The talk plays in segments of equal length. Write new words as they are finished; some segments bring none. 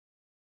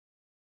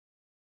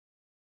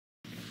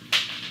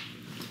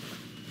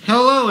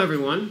Hello,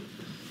 everyone,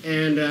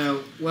 and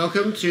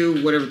welcome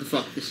to whatever the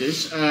fuck this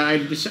is.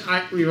 I've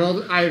decided,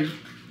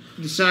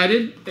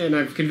 and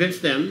I've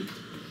convinced them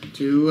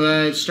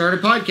to start a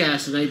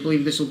podcast, and I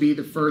believe this will be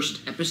the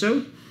first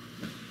episode.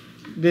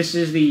 This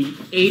is the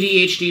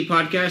ADHD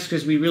podcast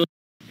because we really.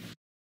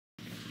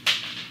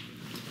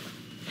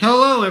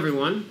 Hello,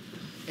 everyone,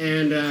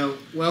 and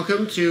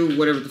welcome to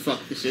whatever the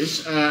fuck this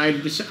is.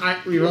 I've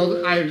decided,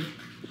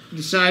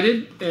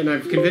 and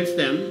I've convinced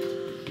them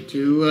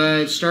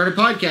to start a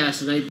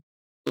podcast, and I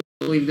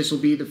believe this will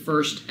be the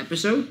first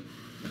episode.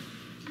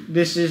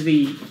 This is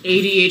the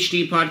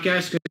ADHD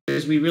podcast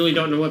because we really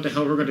don't know what the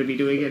hell we're going to be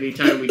doing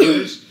anytime we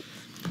do this.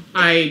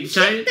 I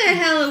decided... Get the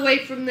hell away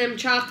from them,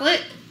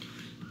 chocolate.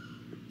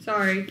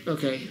 Sorry.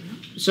 Okay,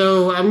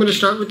 so I'm going to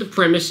start with the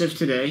premise of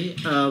today.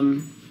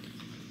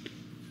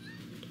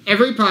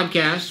 Every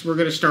podcast, we're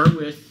going to start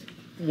with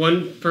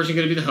one person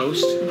going to be the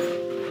host,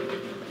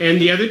 and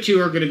the other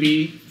two are going to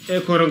be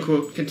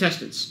quote-unquote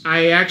contestants.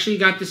 I actually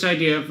got this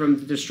idea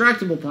from the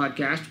Distractable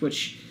podcast,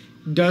 which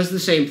does the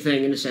same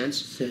thing in a sense.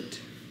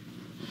 Sit.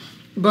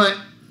 But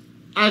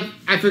I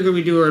figured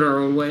we'd do it our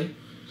own way.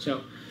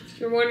 So if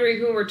you're wondering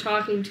who we're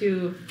talking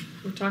to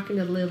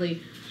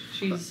Lily.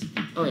 She's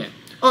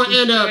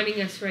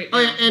joining us right now. Oh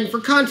yeah, and for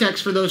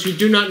context, for those who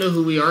do not know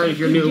who we are, and if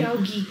you're new,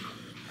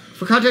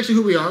 for context of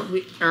who we are,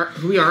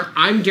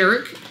 I'm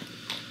Derick,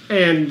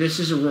 and this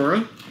is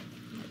Aurora,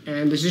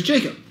 and this is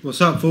Jacob.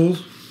 What's up,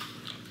 fools?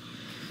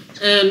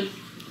 And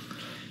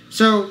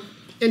so,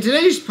 in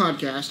today's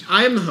podcast,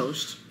 I am the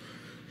host.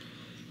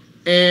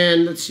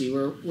 And let's see,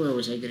 where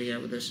was I getting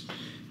at with this?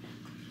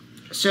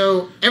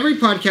 So, every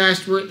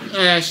podcast,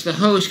 the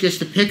host gets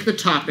to pick the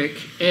topic,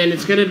 and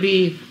it's going to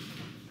be,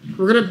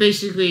 we're going to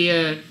basically,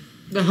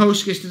 the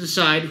host gets to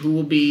decide who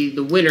will be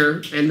the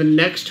winner and the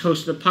next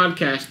host of the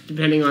podcast,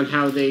 depending on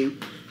how they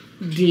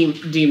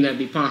deem that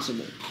be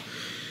possible.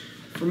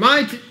 For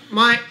mine,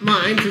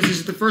 because this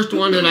is the first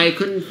one that I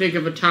couldn't think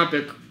of a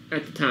topic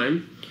at the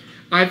time,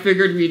 I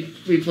figured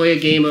we'd play a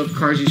game of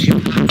Cars You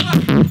Shoot.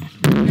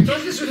 I told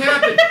you this would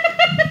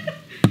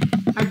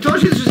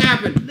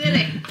happen.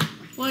 Lily.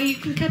 Well, you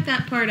can cut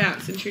that part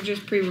out since you're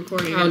just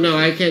pre-recording. Oh, no,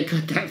 I can't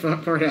cut that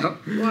part out.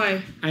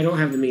 Why? I don't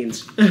have the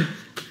means.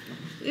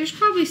 There's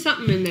probably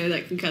something in there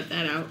that can cut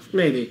that out.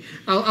 Maybe.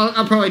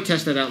 I'll probably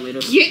test that out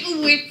later. Get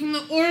away from the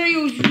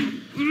Oreos.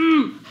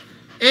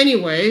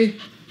 Anyway,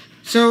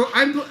 so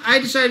I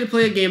decided to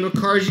play a game of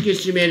Cards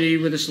Against Humanity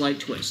with a slight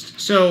twist.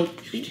 So,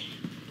 hold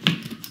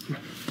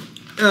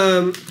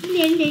on.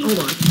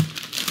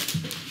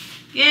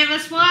 Give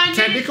us one.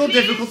 Technical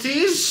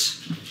difficulties.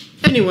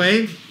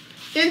 Anyway,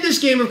 in this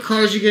game of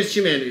Cards Against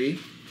Humanity,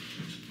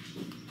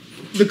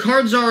 the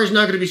card czar is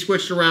not going to be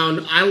switched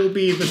around. I will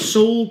be the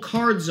sole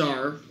card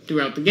czar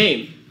throughout the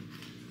game.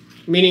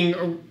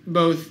 Meaning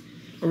both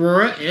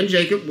Aurora and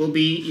Jacob will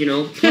be,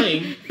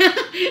 playing.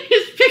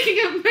 He's picking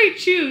up my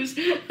shoes.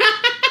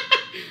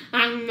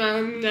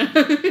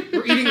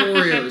 We're eating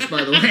Oreos,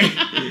 by the way.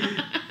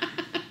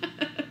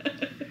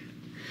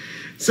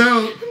 So...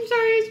 I'm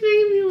sorry, it's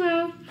making me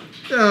laugh.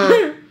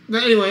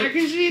 But anyway... I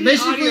can see the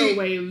audio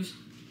waves.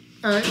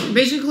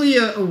 Basically,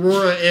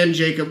 Aurora and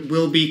Jacob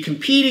will be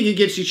competing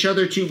against each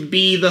other to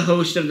be the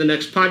host of the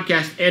next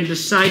podcast and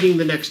deciding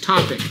the next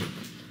topic.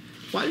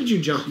 Why did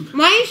you jump?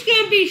 Mine's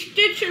gonna be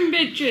stitching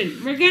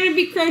bitching. We're gonna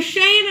be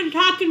crocheting and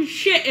talking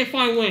shit if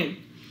I win.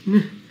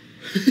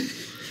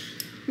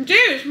 I'm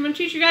serious. I'm gonna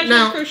teach you guys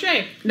how to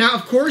crochet. Now,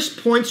 of course,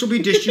 points will be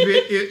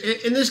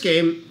distributed in this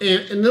game.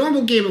 In the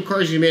normal game of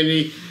Cards of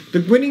Humanity, the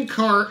winning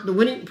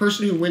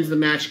person who wins the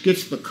match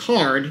gets the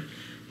card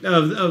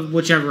of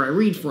whichever I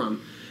read from.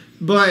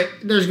 But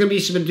there's going to be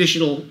some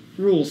additional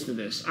rules to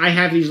this. I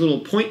have these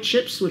little point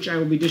chips, which I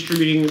will be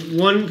distributing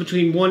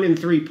between 1 and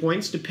 3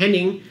 points,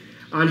 depending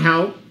on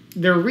how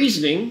their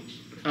reasoning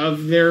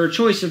of their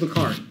choice of the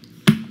card.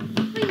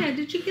 Oh yeah,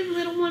 did you give the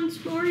little one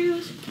some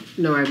Oreos?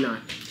 No, I have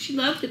not. She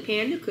loved the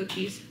panda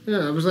cookies.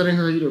 Yeah, I was letting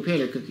her eat her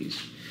panda cookies.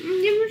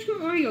 Give her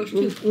some Oreos,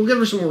 too. We'll give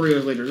her some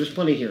Oreos later. There's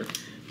plenty here.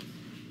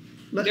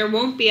 There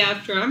won't be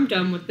after I'm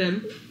done with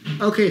them.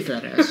 Okay,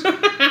 fat ass.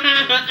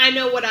 I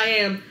know what I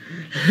am.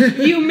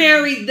 You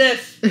married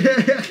this.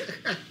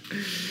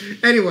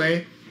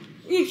 Anyway.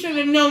 You should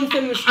have known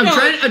from the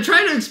start. I'm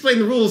trying to explain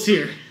the rules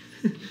here.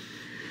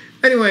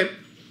 Anyway,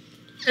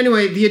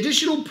 the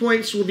additional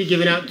points will be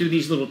given out through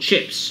these little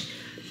chips.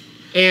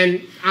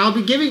 And I'll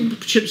be giving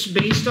chips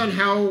based on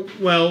how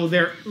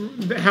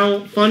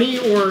funny,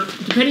 or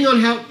depending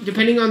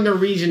on their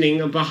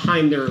reasoning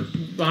behind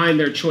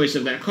their choice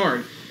of that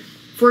card.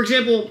 For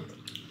example,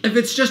 if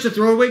it's just a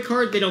throwaway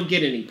card, they don't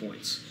get any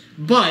points.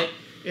 But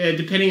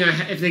depending on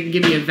if they can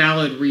give me a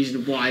valid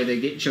reason why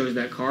they chose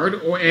that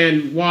card,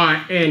 and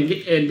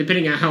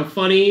depending on how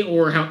funny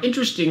or how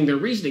interesting their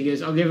reasoning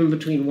is, I'll give them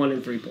between 1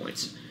 and 3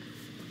 points.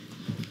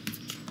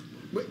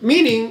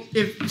 Meaning,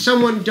 if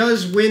someone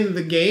does win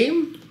the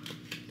game,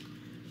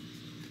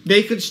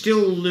 they could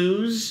still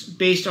lose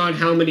based on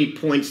how many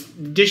points,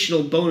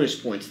 additional bonus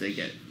points they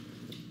get.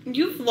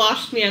 You've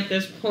lost me at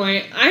this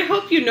point. I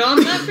hope you know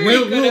I'm not very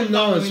good We'll at know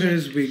following as soon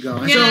as we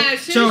go. Yeah, as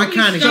soon as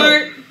we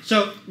start.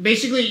 So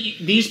basically,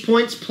 these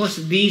points plus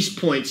these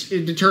points,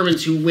 it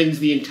determines who wins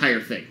the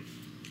entire thing.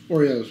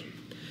 Oreos.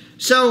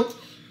 So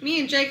Me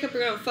and Jacob are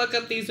gonna fuck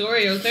up these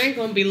Oreos. There ain't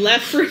gonna be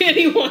left for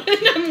anyone.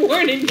 I'm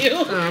warning you.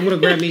 I'm gonna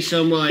grab me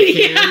some while I can.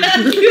 Yeah,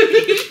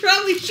 you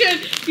probably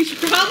should. You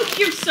should probably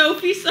give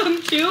Sophie some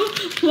too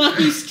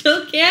while you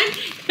still can,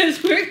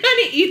 because we're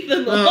gonna eat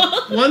them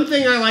all. One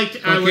thing I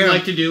would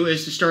like to do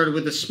is to start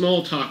with a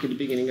small talk at the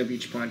beginning of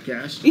each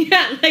podcast.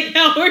 Yeah, like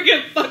how we're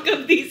gonna fuck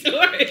up these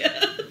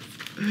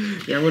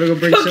Oreos. Yeah, I'm gonna go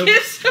bring some.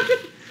 Some.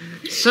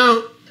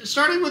 So,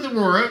 starting with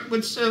Aurora,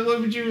 what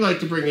would you like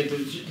to bring into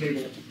the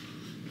table?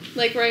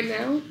 Like right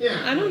now?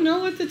 Yeah. I don't know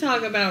what to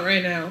talk about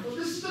right now. Well,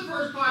 this is the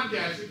first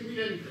podcast. It could be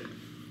anything.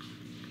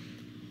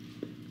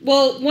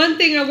 Well, one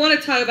thing I want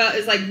to talk about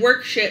is like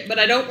work shit, but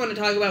I don't want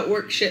to talk about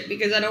work shit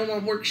because I don't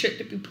want work shit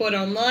to be put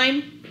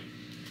online.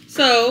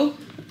 So,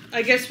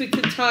 I guess we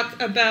could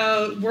talk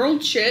about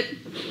world shit.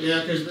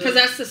 Yeah, because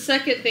that's the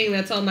second thing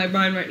that's on my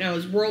mind right now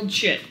is world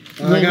shit.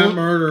 I got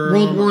murder.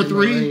 World War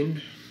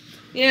III.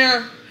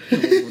 Yeah.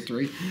 World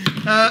War III.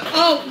 My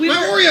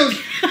Oreos.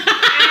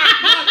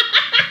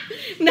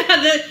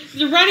 Now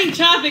the running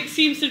topic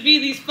seems to be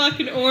these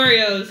fucking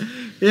Oreos.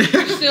 Yeah.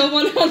 There's still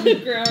one on the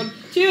ground.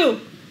 2.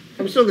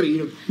 I'm still gonna eat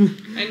them.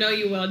 I know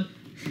you will.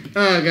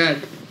 Oh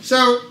god.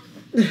 So.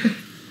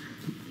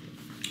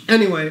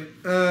 Anyway,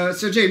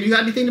 so James, you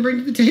got anything to bring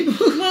to the table?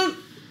 Well,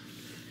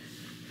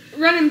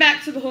 running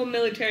back to the whole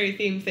military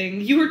theme thing,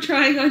 you were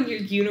trying on your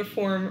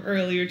uniform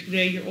earlier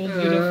today, your old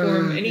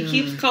uniform, and he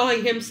keeps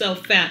calling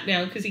himself fat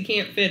now because he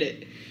can't fit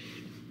it.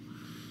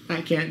 I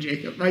can't,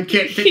 Jacob. I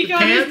can't fit he the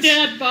got pants. his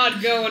dad bod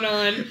going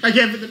on. I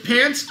can't fit the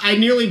pants. I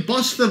nearly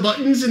bust the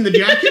buttons in the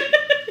jacket.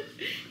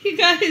 He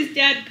got his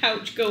dad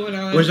pouch going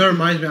on. Which that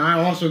reminds me,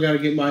 I also got to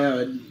get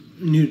my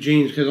new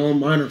jeans because all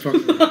mine are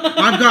fucking.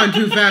 I've gotten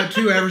too fat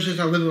too ever since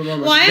I lived with my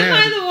dad. Why am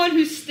I the one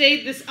who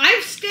stayed this?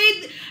 I've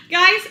stayed.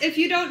 Guys, if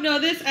you don't know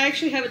this, I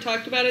actually haven't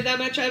talked about it that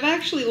much. I've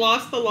actually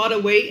lost a lot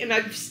of weight, and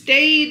I've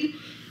stayed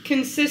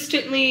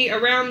consistently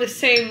around the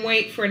same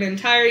weight for an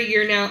entire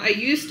year now. I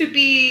used to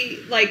be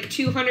like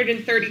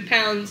 230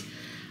 pounds.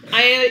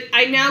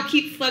 I now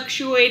keep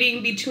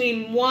fluctuating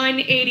between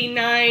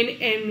 189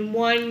 and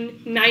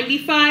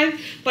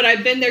 195, but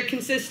I've been there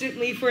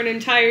consistently for an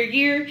entire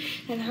year,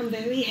 and I'm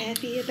very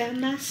happy about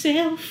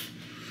myself.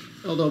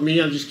 Although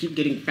me, I just keep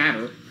getting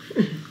fatter.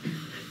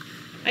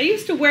 I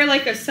used to wear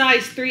like a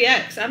size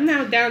 3X. I'm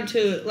now down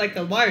to like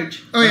a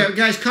large. Oh yeah,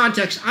 guys,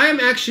 context. I am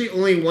actually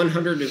only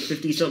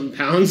 150-something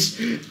pounds,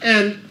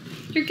 and...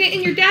 You're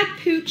getting your dad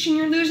pooch and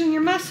you're losing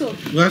your muscle.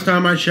 Last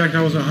time I checked,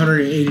 I was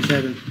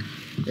 187.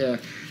 Yeah.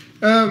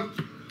 Oh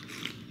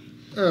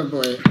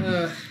boy.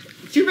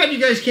 Too bad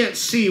you guys can't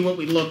see what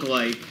we look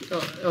like.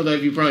 Although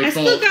you probably I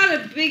still got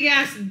a big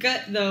ass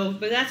gut though,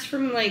 but that's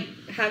from like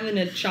having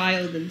a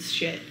child and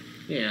shit.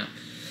 Yeah.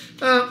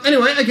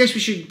 Anyway, I guess we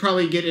should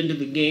probably get into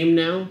the game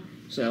now.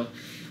 So,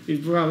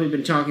 we've probably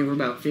been talking for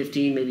about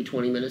 15, maybe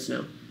 20 minutes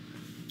now.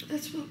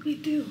 That's what we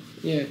do.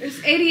 Yeah. There's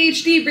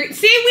ADHD brain.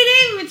 See, we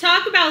didn't even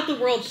talk about the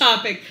world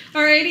topic.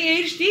 Our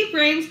ADHD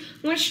brains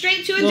went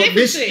straight to a different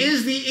this thing.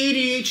 is the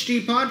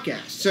ADHD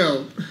podcast,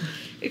 so...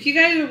 If you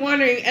guys are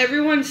wondering,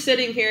 everyone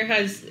sitting here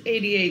has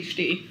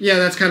ADHD. Yeah,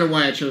 that's kind of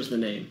why I chose the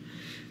name.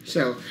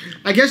 So,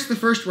 I guess the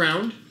first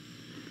round...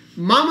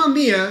 Mamma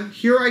mia,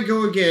 here I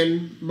go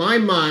again.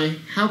 My,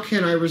 how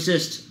can I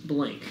resist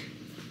blank?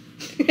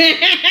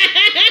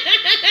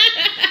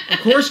 Of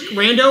course,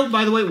 Rando,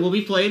 by the way, will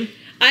be played.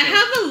 I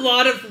have a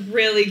lot of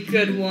really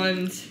good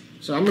ones.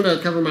 So I'm going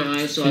to cover my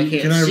eyes so I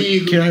can't see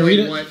who can I read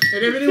it? what.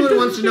 And if anyone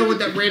wants to know what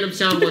that random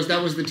sound was,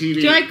 that was the TV.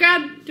 Do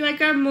I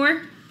grab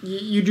more?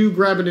 You do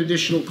grab an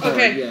additional card,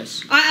 okay.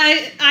 Yes.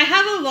 I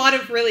have a lot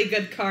of really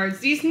good cards.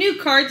 These new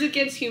Cards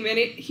Against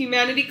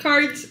Humanity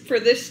cards for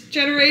this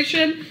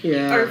generation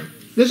are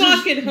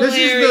fucking hilarious.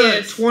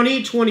 This is the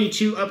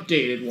 2022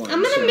 updated one.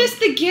 I'm gonna miss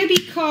the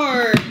Gibby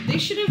card. They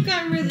should have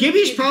gotten rid of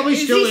Gibby's probably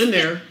still in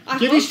there.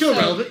 Gibby's still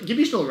relevant.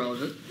 Gibby's still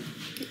relevant.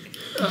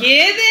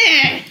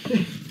 Gibby!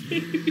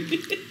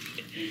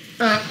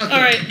 Okay.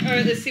 Alright,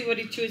 let's see what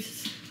he chooses.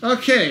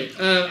 Okay,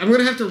 I'm going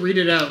to have to read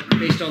it out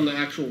based on the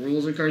actual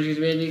rules of Cards Against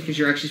Humanity, because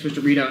you're actually supposed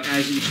to read out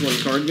as each one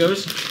card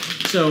goes.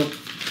 So,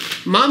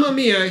 Mamma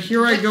mia,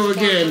 here I go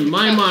again.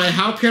 My,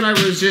 how can I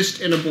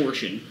resist an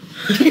abortion?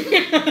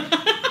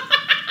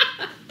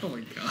 Oh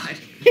my god.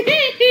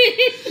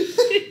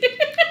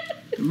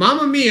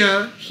 Mamma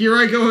mia, here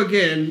I go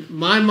again.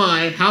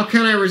 My, how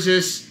can I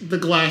resist the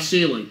glass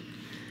ceiling?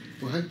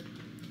 What?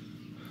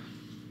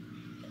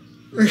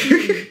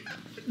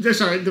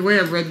 Sorry, the way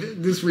I've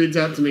read this reads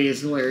out to me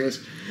is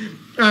hilarious.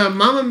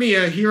 Mamma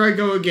mia, here I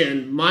go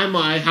again.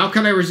 My, how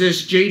can I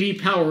resist J.D.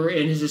 Power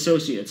and his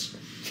associates?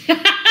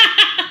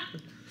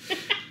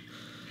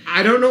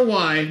 I don't know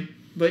why,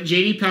 but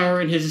J.D. Power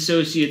and his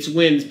associates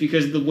wins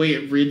because of the way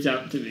it reads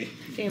out to me.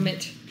 Damn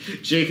it.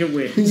 Jacob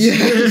wins.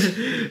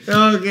 Yes.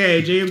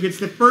 Okay, Jacob gets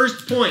the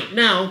first point.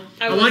 Now,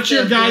 I want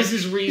your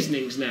guys'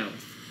 reasonings now.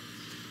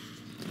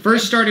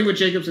 First, starting with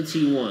Jacob since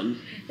he won.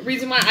 The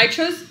reason why I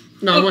chose...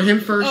 No, I want him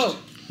first. Oh.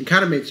 It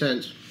kind of made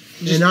sense.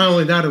 And not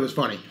only that, it was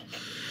funny.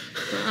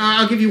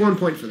 I'll give you 1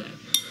 point for that.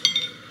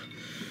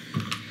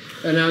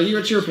 And now,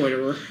 what's your point,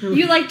 Aurora?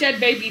 You like dead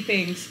baby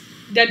things.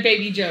 Dead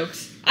baby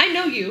jokes. I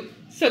know you,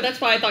 so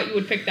that's why I thought you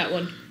would pick that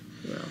one.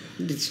 Well,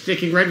 it's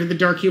sticking right with the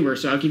dark humor,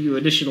 so I'll give you an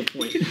additional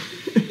point.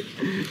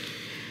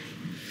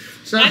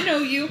 So, I know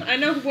you. I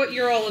know what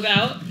you're all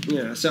about.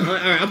 Yeah, so all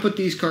right, I'll put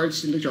these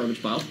cards in the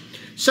garbage pile.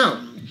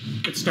 So,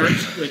 it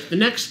starts with the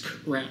next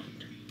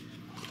round.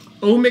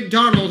 O.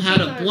 McDonald had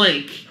a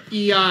blank.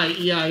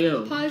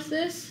 E-I-E-I-O. Pause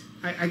this.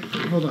 I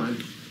hold on.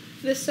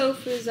 The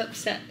sofa is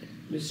upset.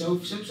 Miss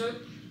Soph's upset?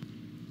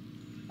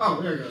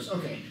 Oh, there it goes.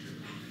 Okay.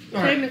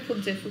 All right.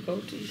 Technical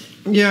difficulties.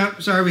 Yeah,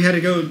 sorry, we had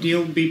to go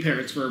be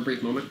parents for a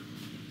brief moment.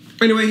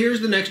 Anyway, here's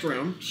the next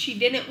round. She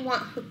didn't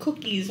want her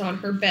cookies on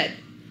her bed.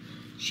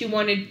 She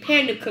wanted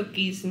panda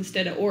cookies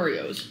instead of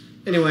Oreos.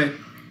 Anyway.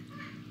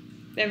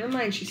 Never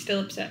mind, she's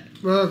still upset.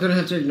 Well, I'm going to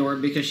have to ignore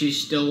it because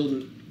she's still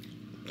going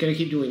to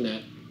keep doing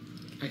that.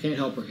 I can't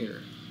help her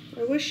here.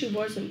 I wish she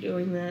wasn't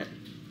doing that.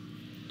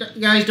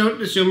 Guys,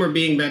 don't assume we're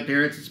being bad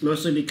parents. It's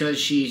mostly because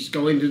she's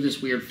going through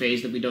this weird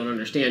phase that we don't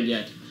understand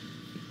yet.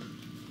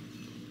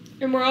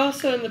 And we're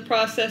also in the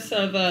process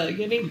of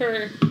getting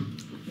her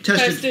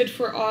tested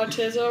for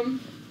autism.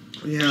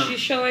 Yeah. She's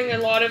showing a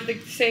lot of the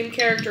same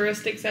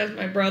characteristics as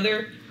my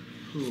brother.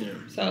 Yeah.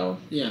 So.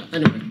 Yeah,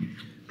 anyway.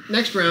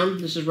 Next round.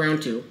 This is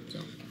round 2. So,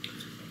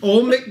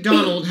 Old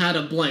McDonald had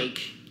a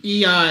blank.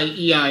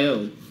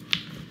 E-I-E-I-O.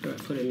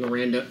 Put in the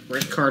rando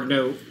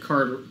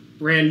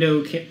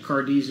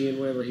Cartesian,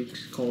 whatever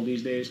he's called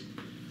these days.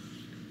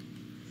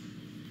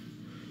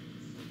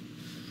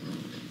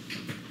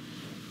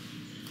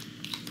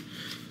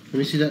 Let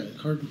me see that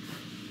card.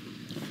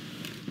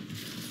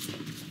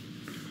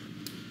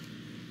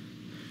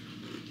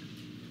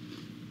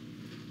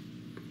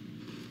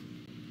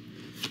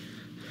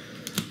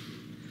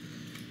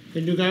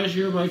 Did you guys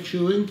hear my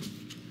chewing?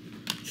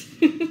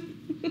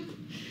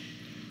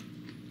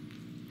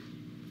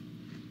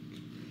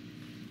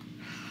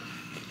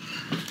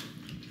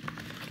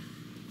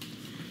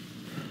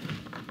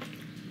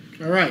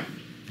 All right,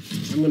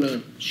 I'm going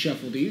to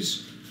shuffle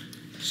these.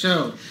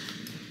 So,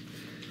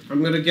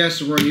 I'm going to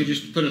guess, Aurora, you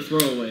just put a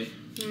throwaway.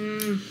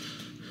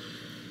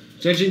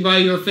 Judging by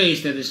your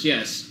face, that is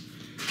yes.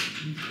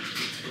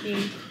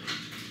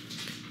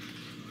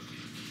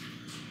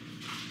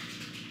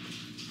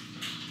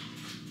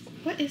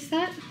 What is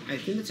that? I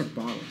think it's a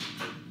bottle.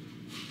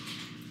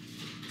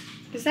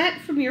 Is that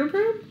from your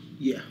room?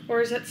 Yeah.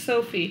 Or is that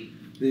Sophie?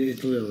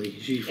 It's Lily.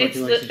 She fucking It's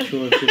likes to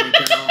chew on shit like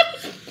that.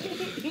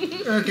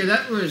 Okay,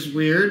 that was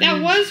weird.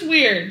 That was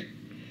weird.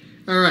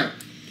 All right,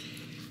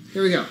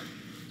 here we go.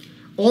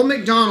 Old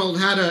McDonald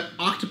had an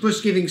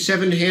octopus giving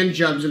 7 hand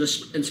jobs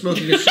and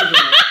smoking a cigarette.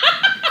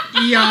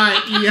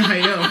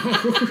 E-I-E-I-O.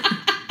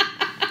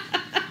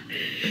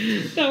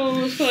 That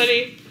one was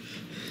funny.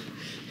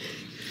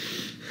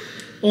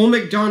 Old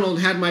McDonald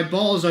had my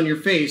balls on your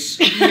face.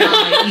 E-I-E-I-O.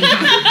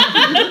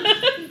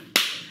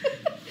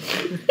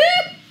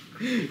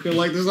 Gonna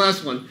like this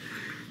last one.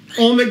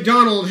 Old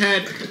McDonald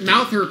had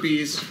mouth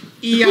herpes.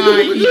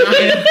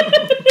 E-I-E-I-O.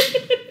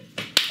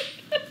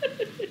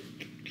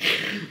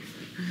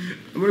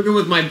 I'm gonna go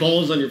with my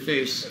balls on your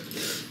face.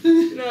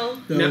 No.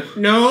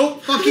 No?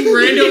 Fucking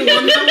random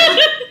one that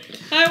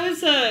one? I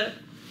was,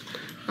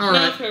 All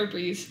mouth right.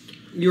 herpes.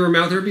 You were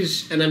mouth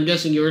herpes, and I'm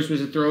guessing yours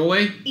was a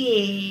throwaway?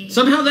 Yeah.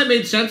 Somehow that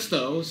made sense,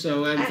 though,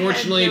 so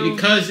unfortunately, no-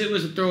 because it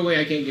was a throwaway,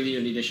 I can't give you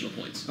any additional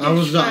points. I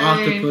was the fine.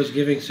 octopus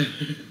giving...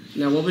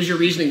 Now, what was your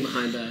reasoning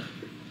behind that?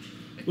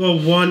 Well,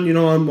 1,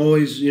 I'm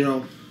always,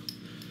 into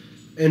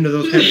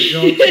those kind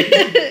of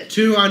jokes.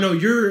 2, I know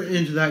you're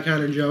into that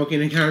kind of joke,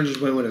 and it kind of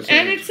just went with it.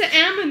 And it's an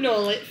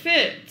aminol. It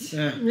fits.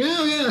 Yeah.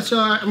 Yeah, so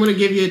I'm going to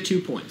give you 2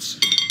 points.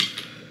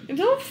 And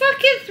don't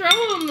fucking throw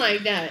them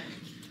like that.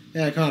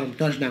 Yeah, I caught him.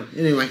 Touchdown.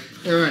 Anyway.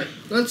 All right,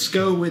 let's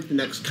go with the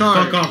next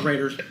card. Fuck off,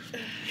 Raiders.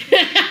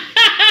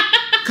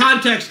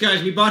 Context,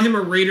 guys. We bought him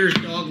a Raiders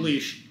dog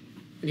leash,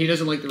 and he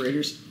doesn't like the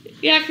Raiders.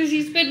 Yeah, because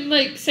he's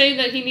been, saying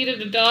that he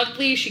needed a dog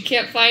leash. He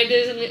can't find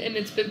his, and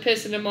it's been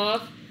pissing him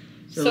off.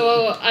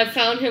 So I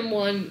found him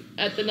one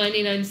at the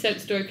 99-cent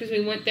store, because we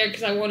went there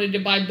because I wanted to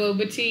buy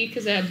boba tea,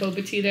 because they have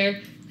boba tea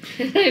there.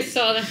 And I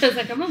saw that. I was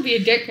like, I'm going to be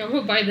a dick. I'm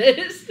going to buy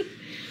this.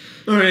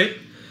 All right.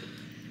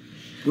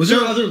 Was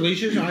there other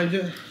leashes?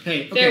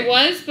 Hey, okay. There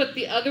was, but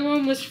the other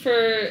one was for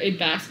a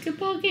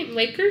basketball game.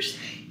 Lakers.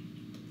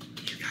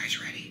 You guys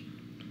ready?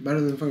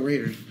 Better than fucking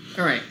Raiders.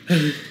 All right.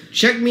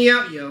 Check me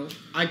out, yo.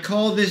 I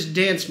call this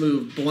dance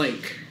move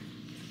blank.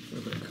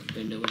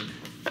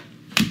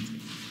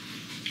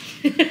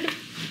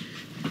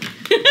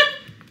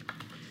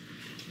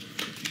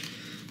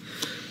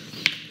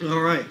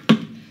 All right.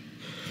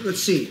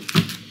 Let's see.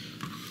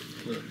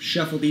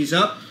 Shuffle these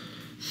up.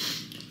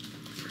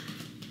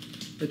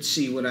 Let's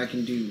see what I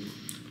can do.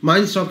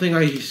 Mine's something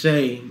I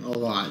say a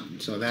lot,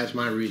 so that's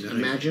my reason.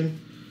 Imagine?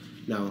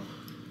 No.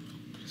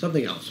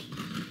 Something else.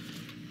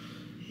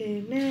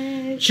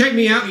 Check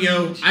me out,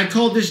 yo. I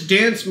call this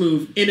dance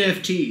move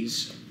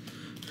NFTs.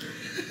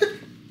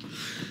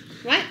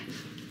 What?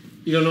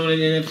 You don't know what an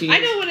NFT is? I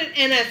know what an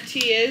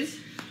NFT is.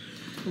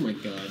 Oh my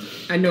god.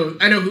 I know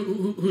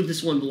who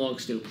this one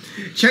belongs to.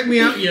 Check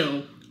me out,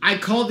 yo. I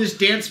call this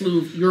dance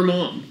move your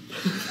mom.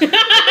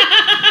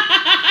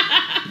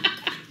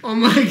 Oh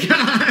my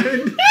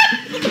god.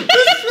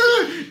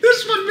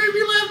 This one made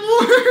me laugh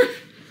more.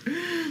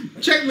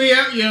 Check me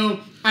out, yo.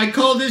 I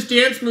call this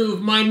dance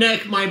move my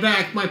neck, my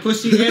back, my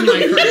pussy, and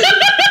my crotch.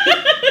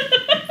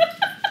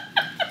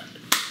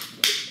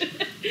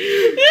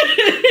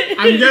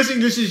 I'm guessing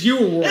this is you,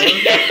 Aurora.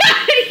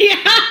 Yeah.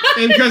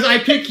 And because I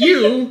pick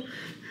you...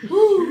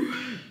 Whew.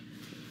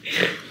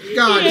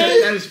 God,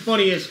 that is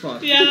funny as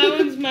fuck. Yeah, that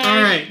one's mine.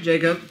 All right,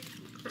 Jacob.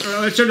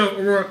 So no,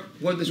 Aurora,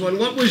 what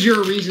was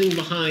your reasoning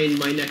behind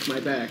my neck, my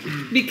back?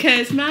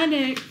 Because my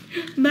neck,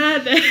 my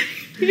back.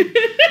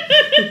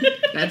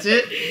 That's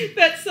it?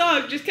 That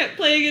song just kept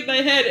playing in my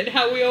head, and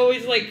how we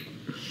always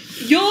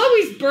you'll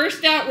always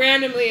burst out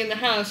randomly in the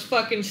house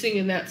fucking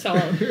singing that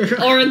song.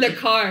 Or in the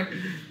car.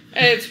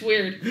 And it's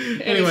weird.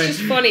 And anyway, it's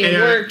just funny. It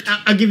worked.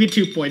 I'll give you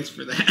 2 points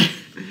for that.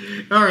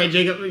 All right,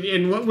 Jacob.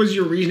 And what was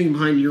your reasoning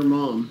behind your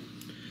mom?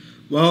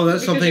 Well,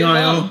 that's Because something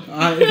I know.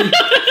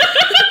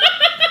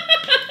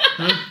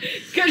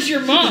 Because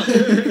your mom.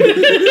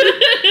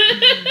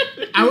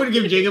 I would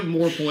give Jacob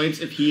more points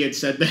if he had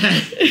said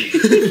that.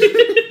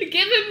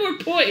 Give him more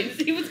points.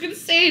 He was going to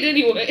say it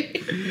anyway.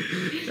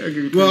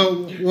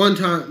 Well, one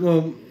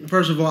time,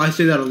 first of all, I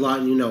say that a lot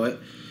and you know it.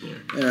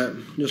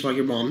 Just like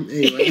your mom.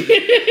 Anyway.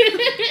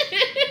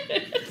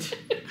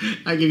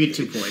 I'll give you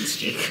 2 points,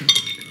 Jacob.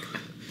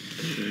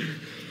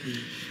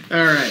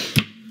 All right.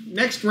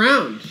 Next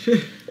round.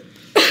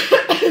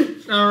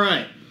 All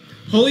right.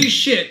 Holy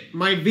shit,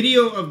 my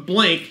video of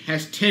blank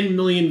has 10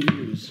 million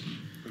views.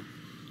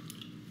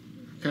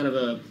 Kind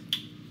of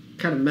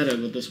meta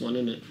with this one,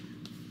 isn't it?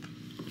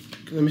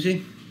 Let me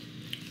see.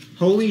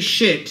 Holy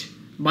shit,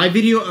 my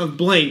video of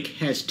blank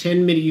has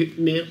 10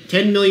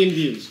 million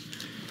views.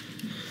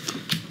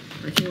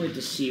 I can't wait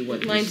to see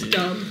what Mine's this is.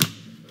 dumb.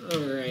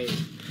 Alright.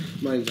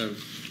 Mine's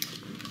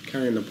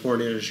kind of in the porn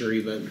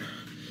industry, but...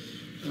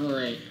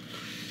 Alright.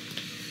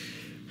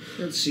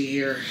 Let's see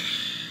here.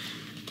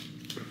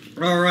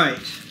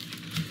 Alright.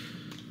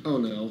 Oh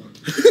no.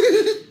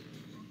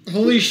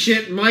 Holy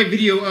shit, my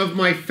video of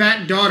my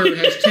fat daughter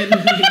has 10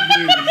 million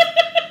views.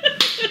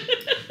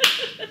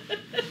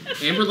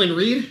 Amberlyn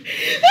Reed?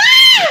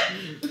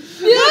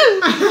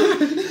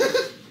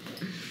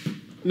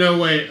 No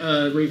way,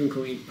 Raven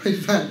Queen. My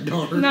fat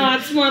daughter. No,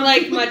 it's more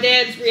like my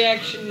dad's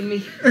reaction to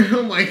me.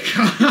 Oh my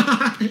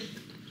god.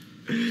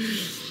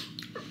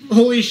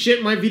 Holy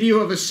shit, my video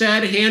of a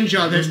sad hand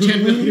job has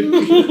 10 million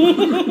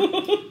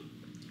views.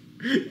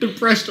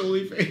 Depressed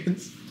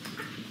OnlyFans.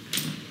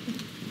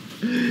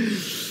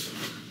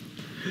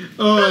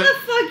 How the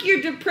fuck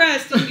you're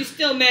depressed and you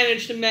still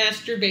manage to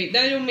masturbate?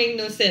 That don't make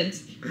no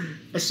sense.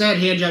 A sad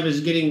hand job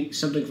is getting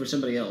something for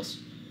somebody else.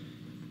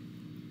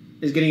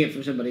 Is getting it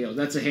for somebody else.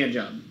 That's a hand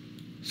job.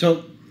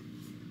 So...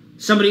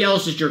 Somebody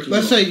else is jerking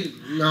Let's you off. say...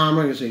 No, I'm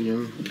not going to say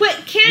you.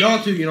 But can't...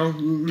 Y'all too, you know.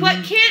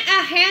 But can't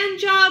a hand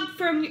job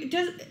from...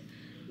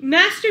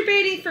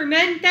 Masturbating for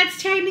men,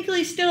 that's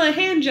technically still a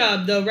hand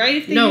job, though, right?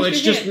 If they No, use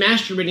it's your just hand.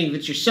 masturbating if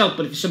it's yourself,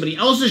 but if somebody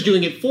else is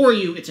doing it for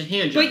you, it's a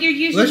hand job. But you're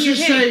using your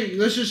hand.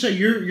 Let's just say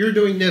you're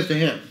doing this to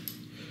him.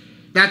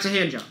 That's a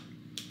hand job.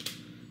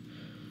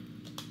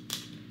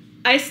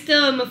 I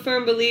still am a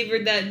firm believer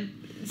that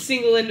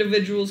single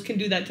individuals can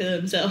do that to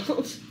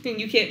themselves, and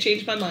you can't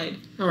change my mind.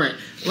 All right,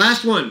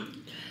 last one.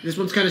 This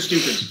one's kind of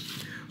stupid.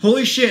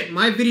 Holy shit,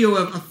 my video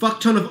of a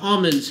fuck ton of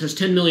almonds has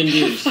 10 million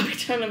views. Fuck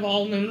ton of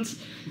almonds.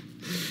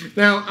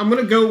 Now, I'm going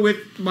to go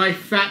with my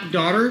fat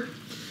daughter.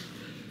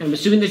 I'm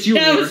assuming that's you.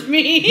 That was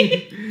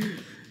me.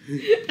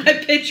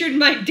 I pictured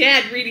my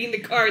dad reading the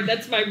card.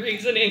 That's my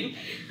reasoning.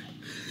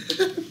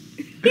 I'll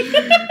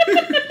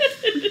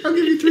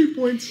give you 3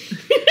 points.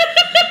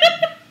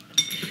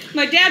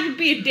 My dad would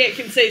be a dick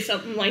and say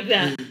something like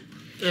that.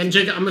 And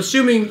Jacob, I'm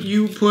assuming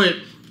you put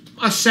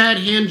a sad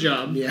hand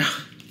job. Yeah.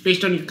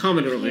 Based on your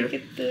comment earlier.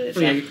 Get the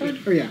card.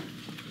 Oh, yeah.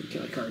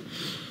 Kill that card.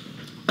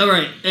 All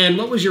right, and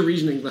what was your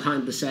reasoning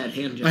behind the sad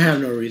hand job? I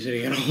have no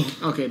reasoning at all.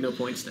 Okay, no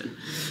points then.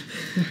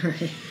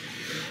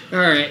 All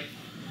right.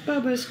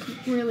 Bubba's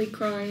really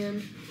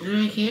crying.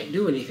 I can't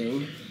do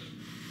anything.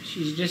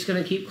 She's just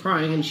going to keep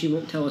crying and she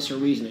won't tell us her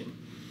reasoning.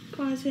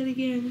 Pause it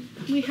again.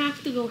 We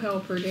have to go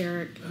help her,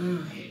 Derick.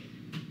 Okay.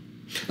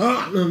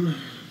 Oh, Damn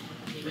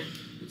it.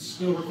 It's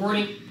still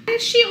recording. Why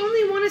does she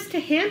only want us to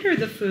hand her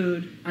the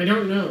food? I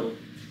don't know.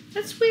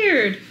 That's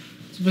weird.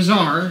 It's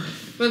bizarre,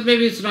 but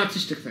maybe it's an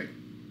autistic thing.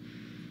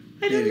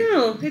 I don't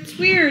know. It's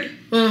weird.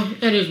 Well,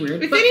 it is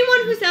weird. If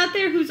anyone who's out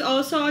there who's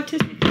also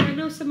autistic, I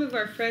know some of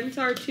our friends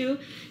are too,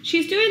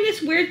 she's doing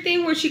this weird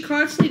thing where she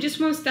constantly just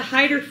wants to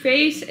hide her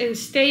face and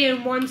stay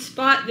in one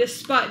spot. This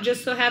spot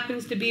just so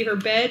happens to be her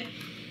bed.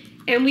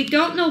 And we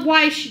don't know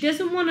why. She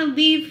doesn't want to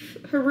leave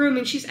her room,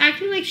 and she's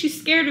acting like she's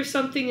scared of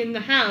something in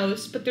the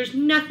house, but there's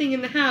nothing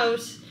in the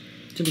house.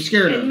 To be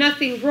scared and of.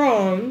 nothing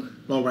wrong.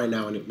 Well, right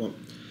now it won't.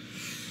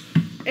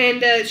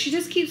 And she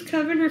just keeps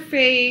covering her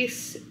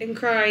face and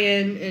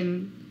crying,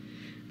 and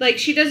like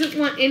she doesn't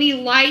want any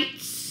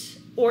lights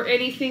or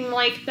anything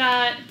like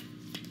that.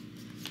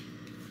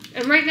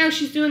 And right now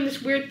she's doing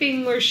this weird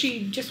thing where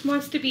she just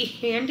wants to be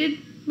handed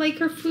like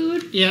her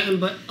food. Yeah,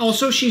 but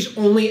also she's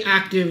only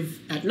active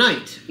at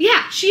night.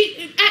 Yeah,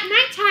 at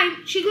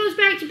nighttime she goes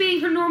back to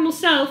being her normal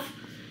self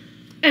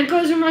and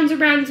goes and runs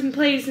around and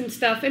plays and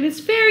stuff, and it's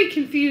very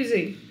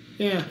confusing.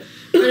 Yeah.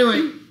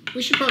 Anyway,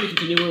 we should probably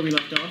continue where we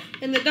left off.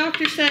 And the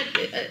doctor said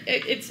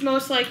it's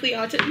most likely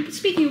autism.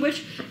 Speaking of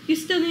which, you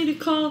still need to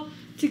call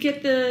to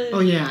get the... Oh,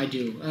 yeah, I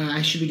do.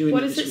 I should be doing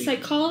What that is this it, week.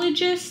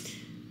 psychologist?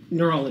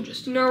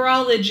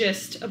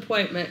 Neurologist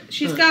appointment.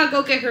 She's got to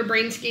go get her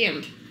brain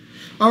scanned.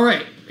 All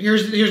right,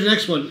 here's the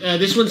next one.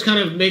 This one's kind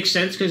of makes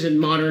sense because in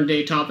modern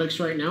day topics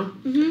right now.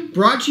 Mm-hmm.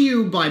 Brought to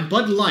you by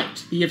Bud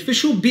Light, the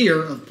official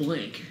beer of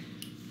blank.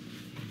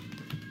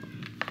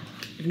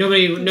 If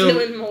nobody knows,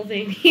 Dylan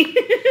Mulvaney.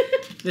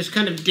 this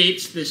kind of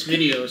dates this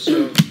video,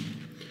 so...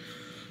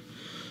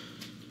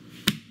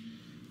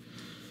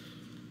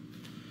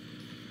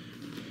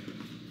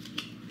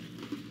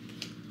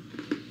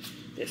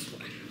 This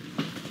one.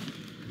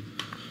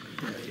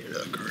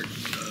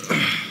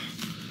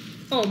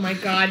 Oh my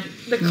god.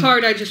 The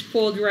card I just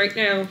pulled right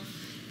now.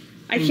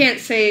 I can't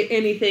say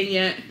anything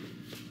yet.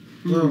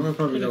 Well, I'll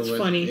probably But go it's with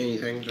funny.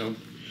 anything, so...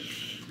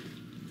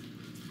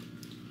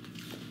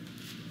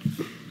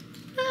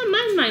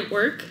 Mine might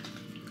work.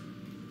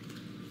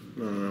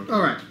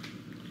 All right.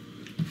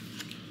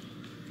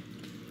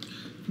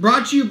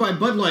 Brought to you by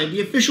Bud Light,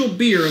 the official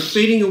beer of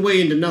fading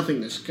away into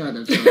nothingness. God,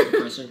 that sounds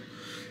depressing.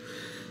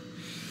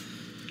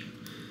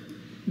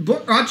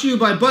 Brought to you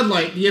by Bud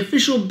Light, the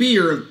official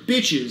beer of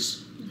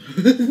bitches.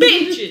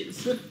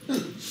 Bitches!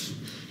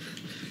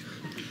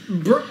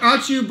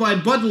 Brought to you by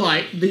Bud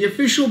Light, the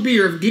official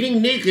beer of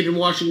getting naked and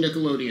watching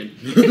Nickelodeon.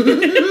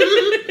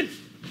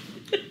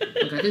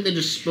 Look, I think they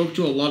just spoke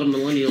to a lot of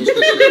millennials.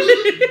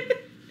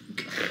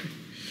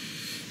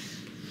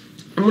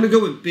 I'm gonna go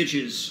with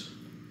bitches.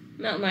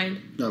 Not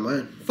mine. Not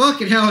mine.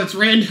 Fucking hell, it's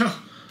random.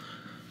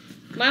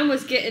 Mine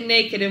was getting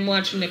naked and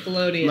watching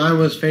Nickelodeon. Mine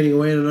was fading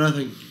away into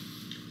nothing.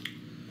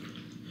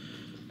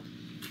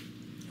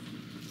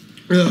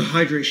 Ugh,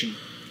 hydration.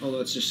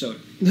 Although it's just soda.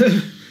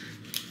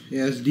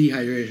 Yeah, it's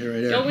dehydration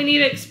right there. Don't we need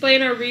to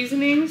explain our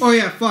reasonings? Oh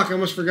yeah, fuck, I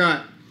almost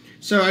forgot.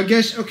 So I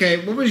guess,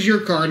 okay, what was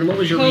your card and what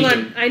was your Hold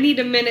reason? on, I need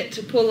a minute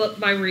to pull up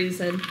my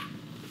reason.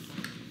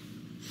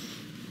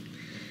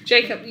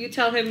 Jacob, you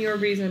tell him your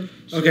reason.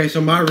 Okay,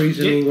 so my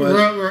reasoning was...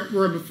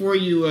 Before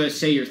you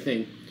say your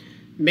thing,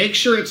 make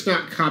sure it's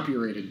not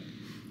copyrighted.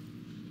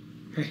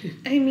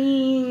 I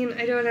mean,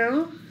 I don't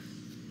know.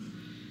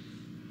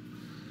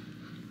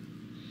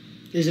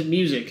 Is it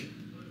music?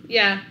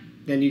 Yeah.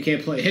 Then you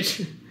can't play it.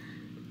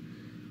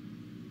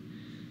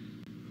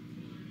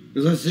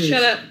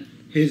 Shut up.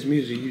 His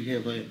music, you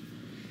can't play it.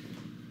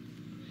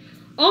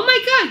 Oh my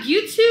god,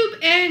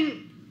 YouTube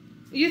and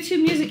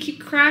YouTube music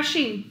keep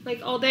crashing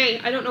like all day.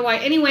 I don't know why.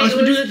 Anyway, I was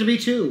doing that to me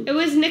too. It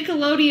was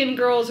Nickelodeon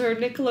Girls or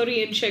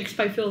Nickelodeon Chicks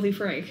by Filthy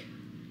Frank.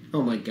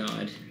 Oh my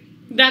god.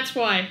 That's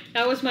why.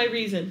 That was my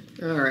reason.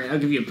 Alright, I'll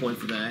give you a point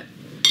for that.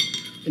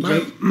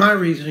 My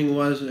reasoning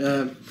was,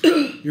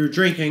 you're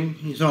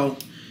drinking, so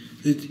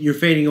you're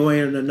fading away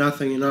into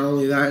nothing, and not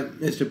only that,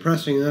 it's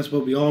depressing, and that's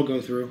what we all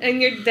go through.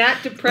 And you're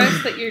that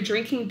depressed that you're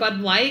drinking Bud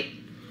Light?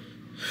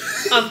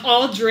 Of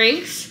all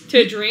drinks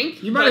to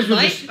drink? You might Bud as well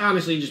Light? just,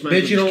 honestly, just might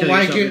Bitch, as you well don't just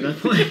like kill it?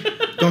 yourself at that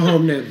point. Go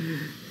home then.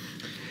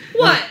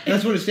 What?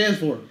 That's what it stands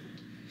for.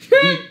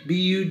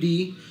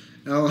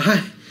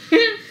 B-U-D-L-I.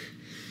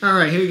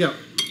 Alright, here we go.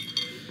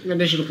 An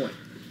additional point.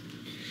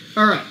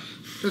 Alright,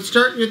 let's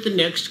start with the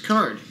next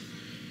card.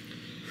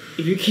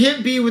 If you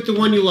can't be with the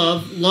one you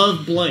love,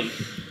 love blank.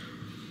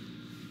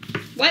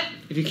 What?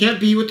 If you can't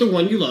be with the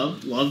one you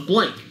love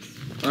blank.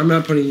 I'm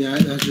not putting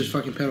that. That's just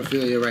fucking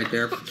pedophilia right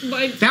there.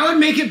 That would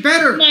make it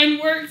better. Mine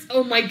works.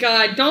 Oh my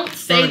god, don't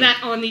say Fine.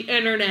 that on the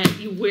internet,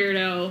 you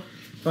weirdo.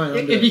 Fine, I'll do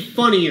It'd be it.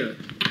 funnier.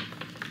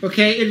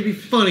 Okay, it'd be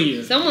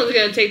funnier. Someone's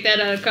gonna take that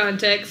out of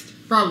context.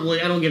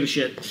 Probably, I don't give a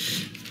shit.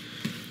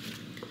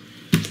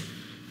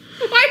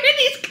 Why are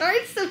these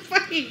cards so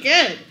fucking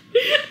good?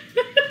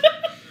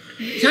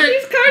 These Hey.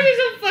 cards are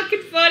so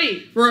fucking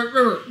funny.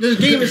 Remember, this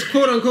game is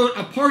quote-unquote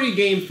a party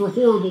game for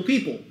horrible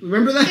people.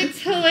 Remember that? It's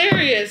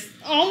hilarious.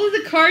 All of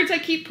the cards I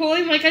keep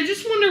pulling, like, I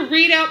just want to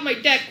read out my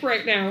deck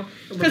right now.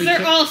 Because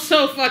they're all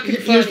so fucking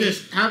funny. Here's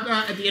this. How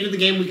about at the end of the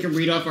game we can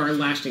read off our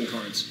lasting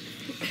cards?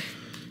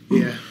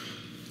 Yeah.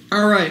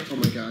 Alright. Oh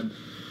my god.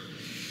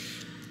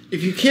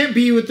 If you can't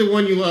be with the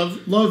one you love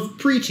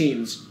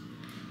preteens.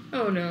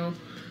 Oh no.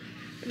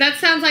 That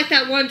sounds like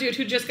that one dude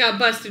who just got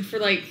busted for,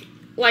 like,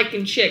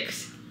 liking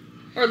chicks.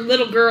 Or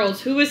little girls.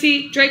 Who was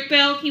he? Drake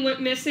Bell? He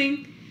went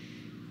missing?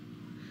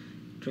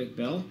 Drake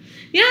Bell?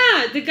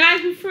 Yeah, the guy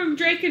who from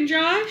Drake and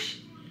Josh?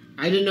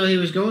 I didn't know he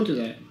was going to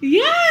that.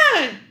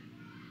 Yeah!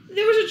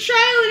 There was a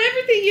trial and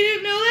everything. You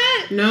didn't know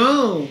that?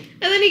 No.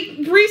 And then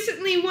he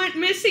recently went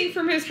missing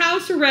from his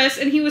house arrest,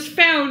 and he was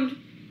found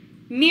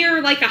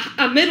near, like,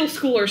 a middle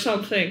school or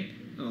something.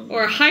 Oh.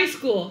 Or a high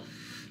school.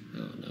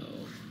 Oh, no.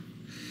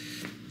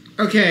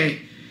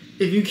 Okay.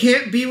 If you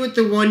can't be with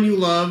the one you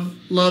love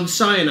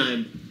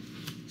cyanide.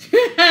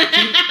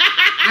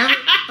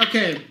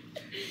 Okay.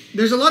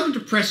 There's a lot of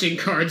depressing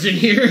cards in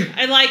here.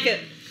 I like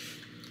it.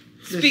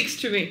 Speaks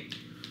to me.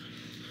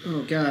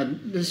 Oh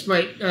God, this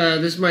might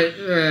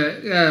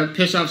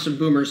piss off some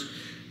boomers.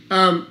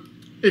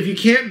 If you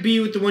can't be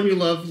with the one you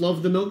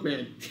love the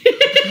milkman.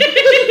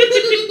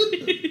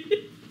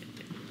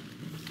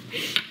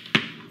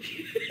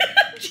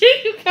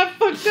 Jacob got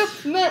fucked up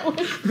in that one.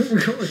 Oh,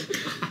 God.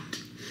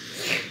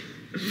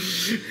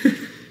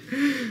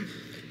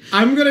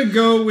 I'm gonna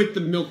go with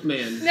the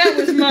milkman. That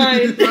was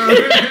mine.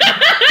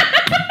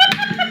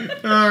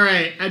 All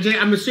right.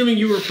 I'm assuming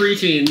you were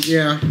preteens.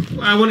 Yeah.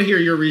 I want to hear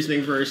your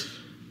reasoning first.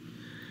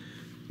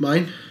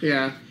 Mine?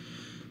 Yeah.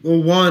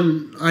 Well,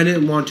 one, I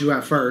didn't want to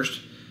at first.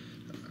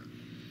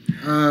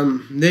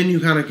 Then you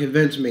kind of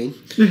convinced me.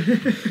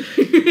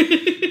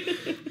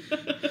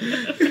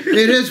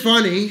 It is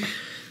funny.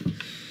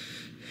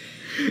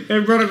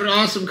 It brought up an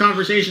awesome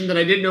conversation that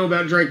I didn't know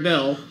about Drake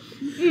Bell.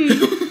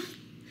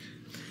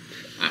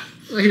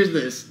 Here's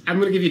this. I'm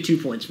going to give you 2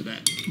 points for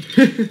that.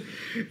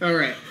 All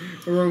right.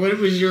 Or what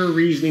was your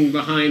reasoning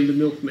behind the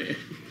milkman?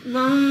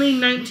 Lonely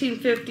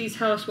 1950s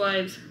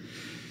housewives.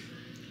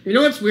 You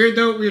know what's weird,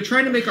 though? We were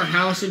trying to make our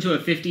house into a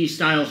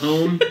 50s-style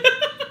home.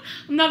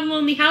 I'm not a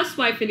lonely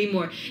housewife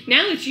anymore.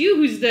 Now it's you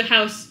who's the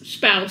house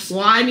spouse.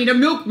 Well, I need a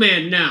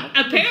milkman now.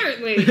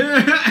 Apparently.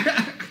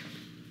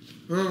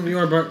 Well, you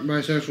are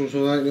bisexual,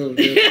 so that goes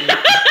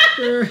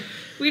good.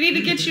 We need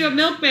to get you a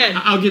milkman.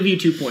 I'll give you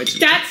 2 points.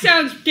 That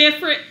sounds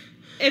different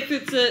if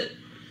it's a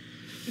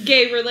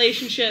gay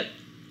relationship.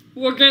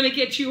 We're going to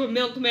get you a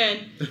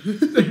milkman.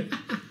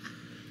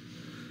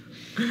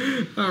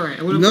 All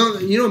right. No,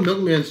 you know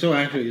milkman still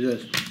actually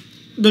exists.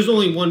 There's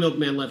only one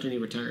milkman left and he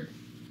retired.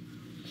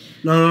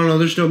 No,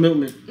 there's still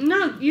milkman.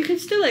 No, you can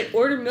still, like,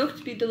 order milk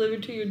to be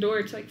delivered to your door.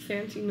 It's, like,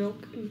 fancy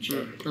milk and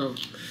shit. Oh.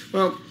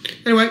 Well,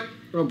 anyway.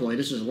 Oh, boy.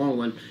 This is a long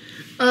one.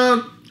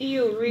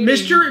 Ew, reading.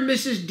 Mr. and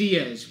Mrs.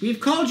 Diaz, we've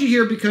called you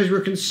here because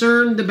we're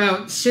concerned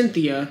about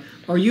Cynthia.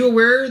 Are you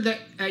aware that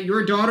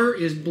your daughter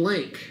is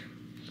blank?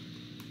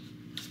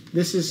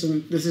 This is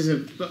a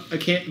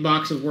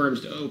box of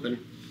worms to open.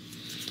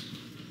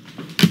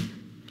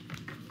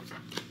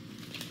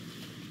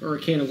 Or a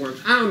can of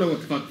worms. I don't know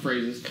what the fuck the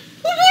phrase is.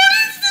 What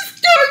is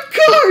this dark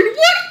card?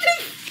 What the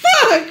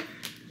fuck?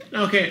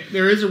 Okay,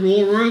 there is a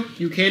rule, Roy.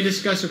 You can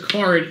discuss a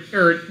card,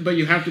 but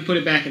you have to put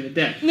it back in the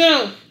deck.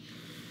 No.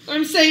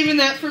 I'm saving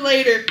that for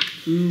later.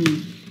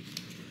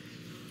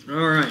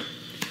 All right.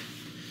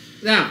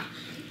 Now,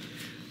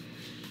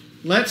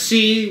 let's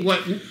see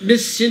what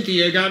Miss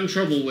Cynthia got in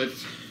trouble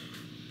with.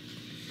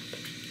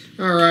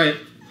 All right.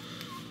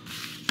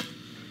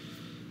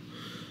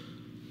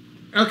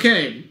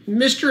 Okay,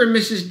 Mr. and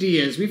Mrs.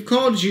 Diaz, we've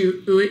called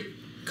you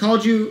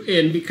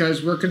in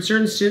because we're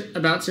concerned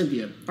about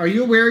Cynthia. Are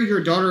you aware your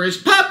daughter is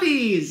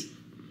puppies?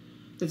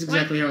 That's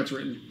exactly how it's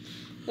written.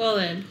 Well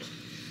then.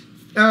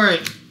 All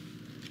right.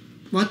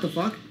 What the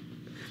fuck?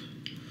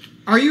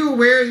 Are you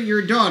aware that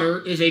your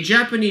daughter is a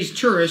Japanese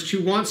tourist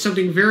who wants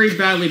something very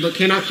badly but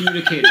cannot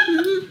communicate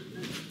it?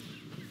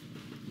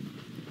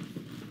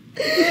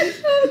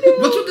 Oh, no.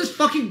 What's with this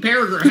fucking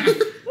paragraph?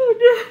 Oh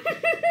no.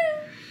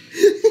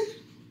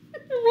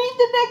 Read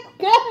the next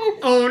guy.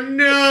 Oh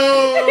no!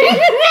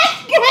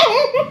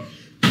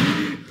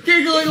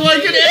 Giggling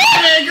like an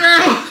anime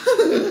girl!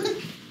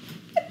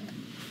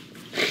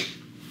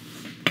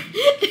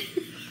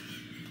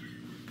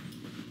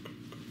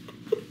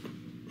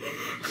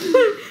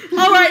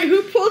 Alright,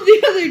 who pulled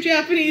the other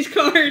Japanese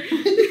card?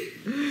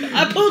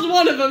 I pulled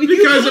one of them.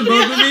 Because of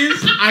both of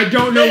these, I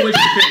don't know which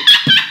to pick.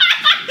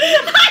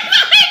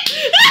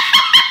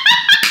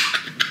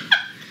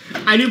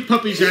 I knew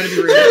puppies had to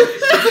be real.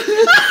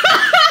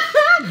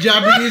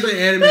 Japanese and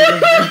anime. Oh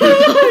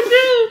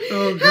no!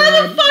 Oh How the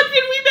god. fuck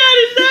did we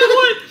manage that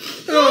one?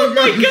 Oh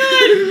my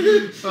god!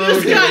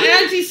 This got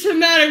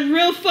anti-Semitic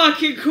real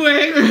fucking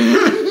quick.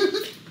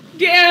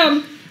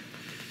 Damn.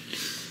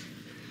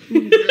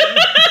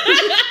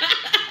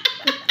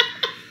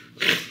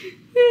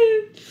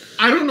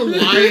 I don't know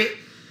why.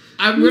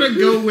 I'm gonna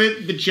go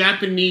with the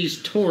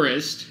Japanese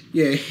tourist.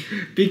 Yeah.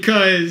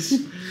 Because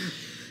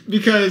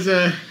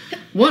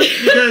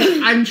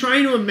I'm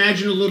trying to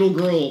imagine a little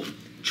girl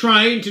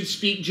trying to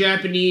speak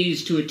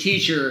Japanese to a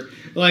teacher,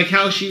 like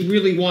how she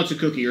really wants a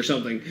cookie or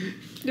something.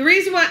 The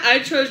reason why I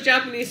chose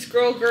Japanese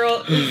Scroll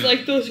Girl is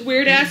like those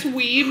weird ass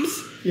weebs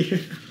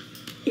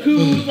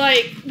who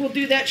like will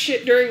do that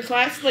shit during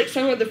class, like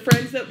some of the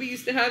friends that we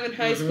used to have in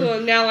high school,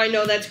 and now I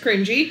know that's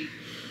cringy.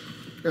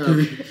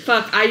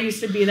 Fuck, I used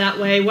to be that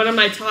way. What am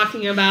I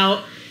talking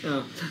about?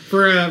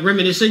 For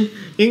reminiscing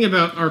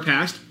about our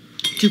past,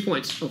 2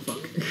 points. Oh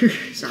fuck.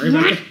 Sorry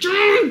about that.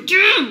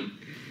 Damn!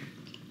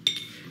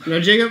 Now,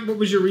 Jacob, what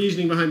was your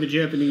reasoning behind the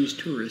Japanese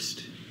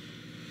tourist?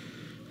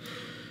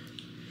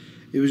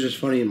 It was just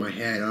funny in my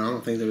head. I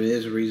don't think there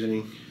is a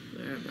reasoning.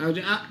 I'll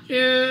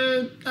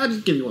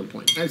just give you 1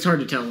 point. It's hard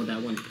to tell with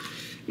that one.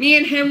 Me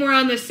and him were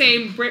on the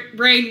same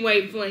brain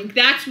wavelength.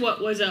 That's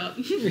what was up.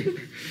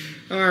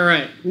 All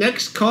right.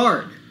 Next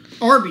card.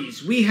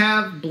 Arby's. We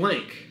have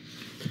blank.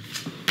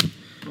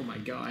 Oh my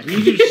god.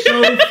 You did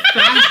so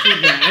fast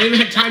with that. I didn't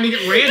even have time to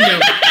get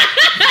random.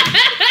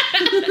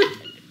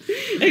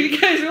 If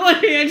you guys are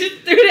wondering, I just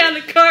threw down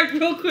the card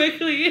real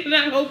quickly and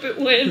I hope it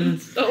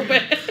wins so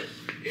bad.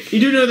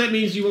 You do know that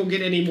means you won't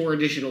get any more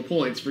additional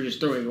points for just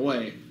throwing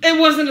away. It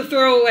wasn't a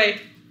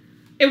throwaway.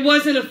 It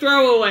wasn't a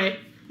throwaway.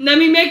 Let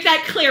me make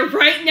that clear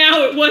right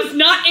now. It was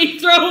not a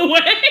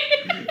throwaway.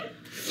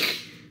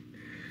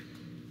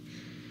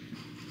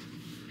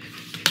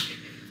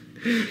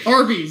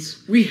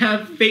 Arby's, we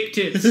have fake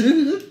tits.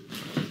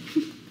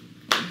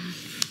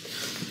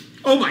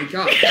 Oh my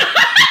god.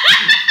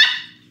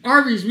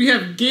 Arby's, we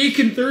have gay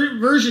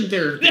conversion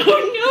therapy.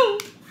 Oh no.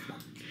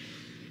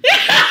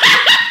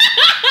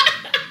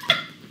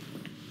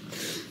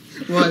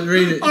 What?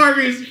 Read it.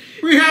 Arby's,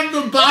 we have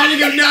the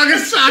bombing of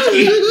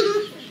Nagasaki.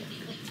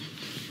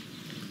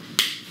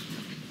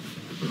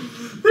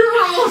 They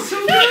were all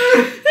so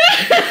good.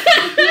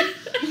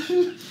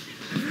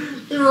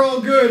 They were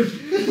all good.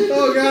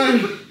 Oh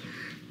god.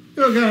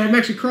 Oh god, I'm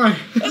actually crying.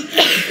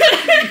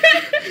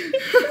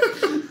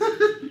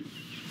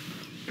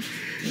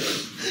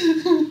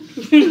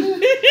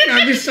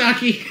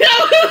 Nagasaki. No,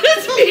 it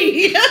was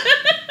me.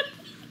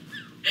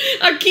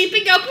 I'm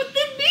keeping up with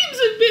the memes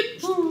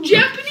of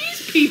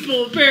Japanese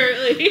people,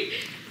 apparently.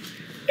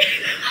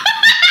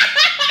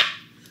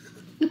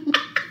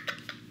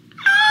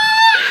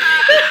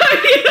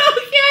 Are you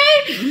okay?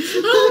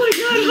 Oh my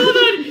god, hold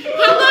on.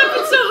 I'm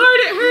laughing so hard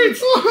it hurts.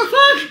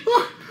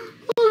 Fuck.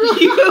 Are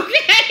you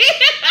okay?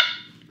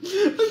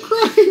 I'm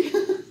crying.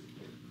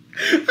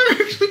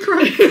 I'm actually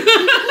crying.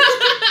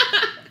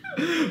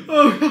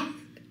 Oh god.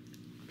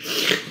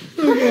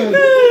 Oh god.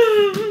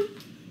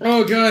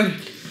 Oh god.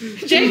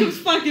 Jacob's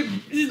fucking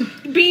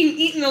being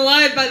eaten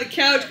alive by the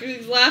couch because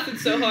he's laughing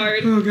so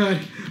hard. Oh god.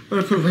 I'm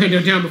gonna put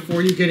Rando down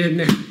before you get in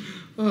there.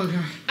 Oh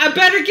god. I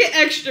better get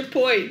extra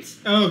points.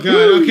 Oh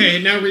god.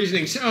 Okay, now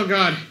reasonings. Oh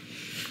god.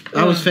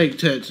 That was fake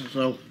tits,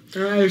 so.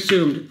 I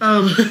assumed.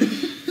 But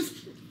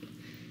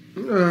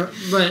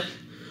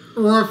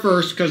Aurora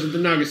first because of the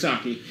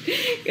Nagasaki.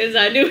 Because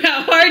I knew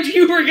how hard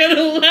you were going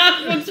to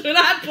laugh once when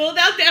I pulled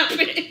out that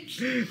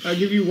bitch. I'll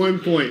give you 1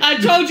 point. I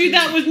told you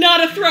that was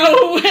not a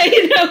throwaway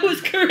and that was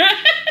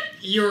correct.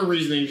 Your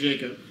reasoning,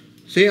 Jacob.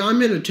 See,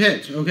 I'm into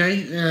tits,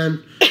 okay?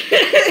 And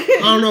I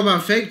don't know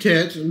about fake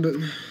tits,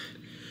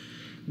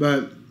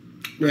 but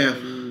yeah.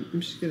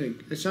 I'm just gonna.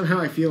 Somehow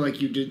I feel like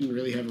you didn't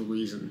really have a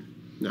reason.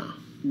 No.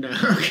 No,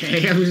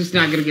 okay. I'm just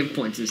not gonna give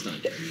points this time.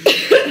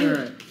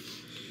 Alright.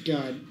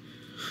 God.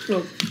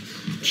 Oh,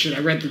 shit,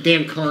 I read the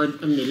damn card.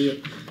 I'm an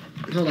idiot.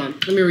 Hold on.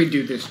 Let me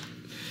redo this.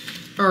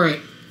 Alright.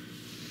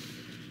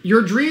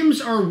 Your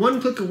dreams are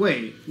 1 click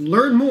away.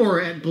 Learn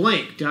more at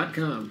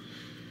blank.com.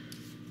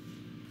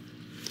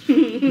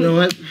 You know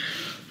what?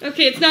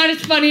 Okay, it's not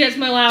as funny as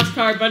my last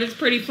card, but it's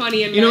pretty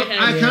funny in my head.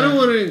 I kind of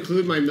want to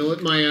include my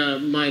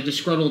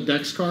disgruntled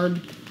Dex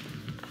card.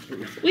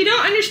 We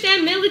don't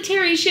understand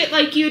military shit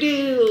like you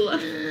do.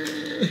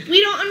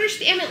 We don't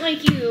understand it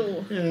like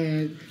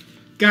you.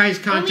 Guys,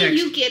 context. Only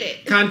you get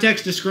it.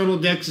 Context,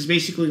 disgruntled Dex is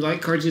basically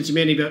like Cards Against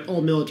Humanity, but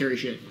all military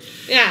shit.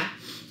 Yeah.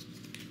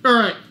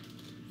 Alright.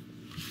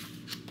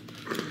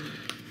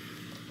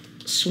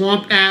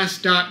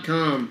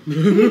 Swampass.com.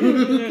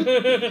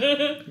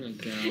 Oh my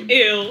god.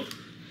 Ew.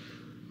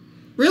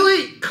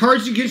 Really?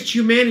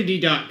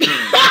 CardsAgainstHumanity.com.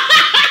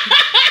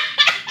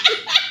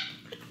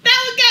 That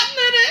one got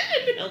meta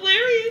and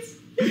hilarious.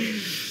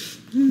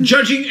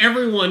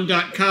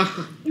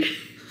 JudgingEveryone.com.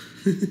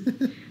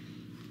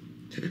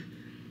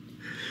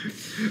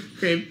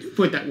 Okay,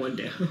 put that one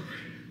down.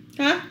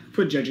 Huh?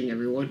 Put Judging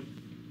Everyone.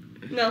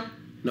 No.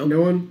 Nope.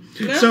 No one?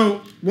 No.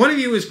 So, one of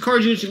you is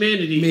Cards Against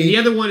Humanity, Me. and the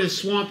other one is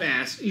Swamp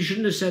Ass. You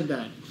shouldn't have said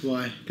that.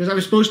 Why? Because I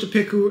was supposed to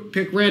pick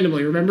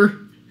randomly, remember?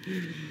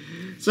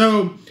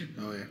 So,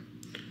 Oh, yeah.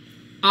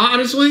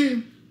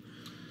 honestly,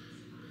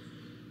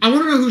 I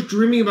want to know who's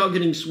dreaming about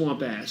getting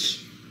Swamp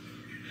Ass.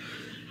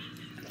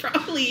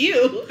 Probably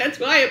you. That's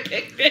why I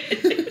picked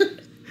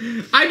it.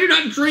 I do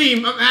not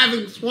dream of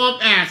having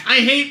Swamp Ass. I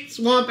hate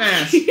Swamp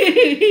Ass.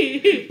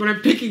 But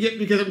I'm picking it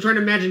because I'm trying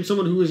to imagine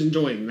someone who is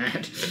enjoying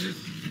that.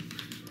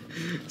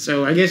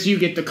 So I guess you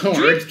get the card.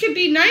 Dreams could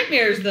be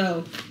nightmares,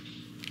 though.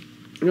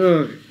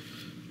 Ugh.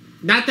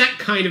 Not that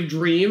kind of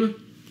dream.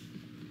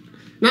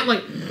 Not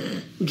like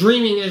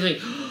dreaming as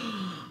like,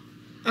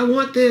 I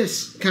want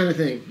this kind of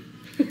thing.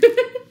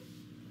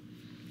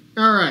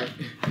 All right.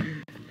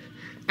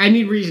 I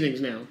need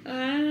reasonings now.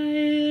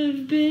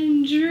 I've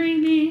been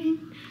dreaming.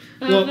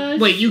 Well,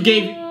 wait, you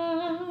gave...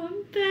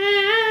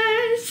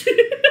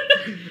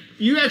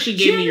 You actually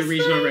gave me your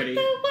reason already.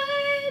 The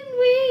one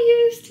we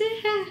used to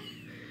have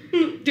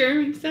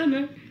during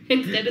summer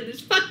instead of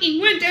this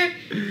fucking winter.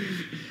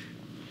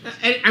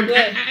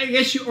 I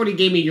guess you already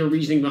gave me your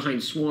reasoning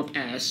behind Swamp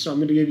Ass, so I'm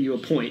going to give you a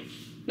point.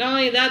 Not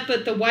only that,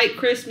 but the White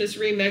Christmas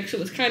remix, it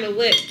was kind of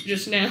lit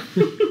just now.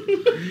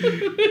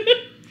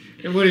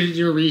 And what is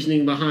your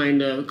reasoning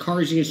behind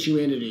Cards Against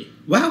Humanity?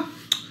 Well,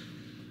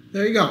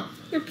 there you go.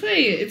 We're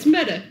playing it. It's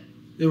meta.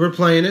 We're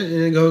playing it,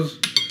 and it goes...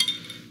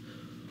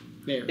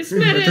 There. It's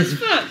meta as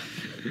fuck.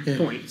 Yeah.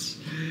 Points.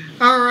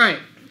 All right.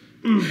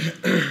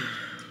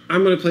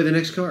 I'm going to play the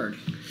next card.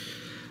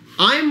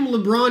 I'm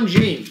LeBron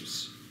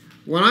James.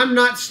 When I'm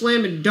not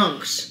slamming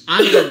dunks,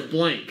 I love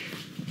blank.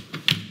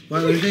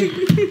 What do you think?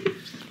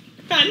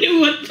 I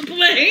knew what to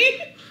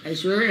play. I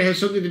swear it has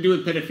something to do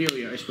with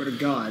pedophilia. I swear to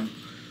God.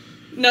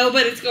 No,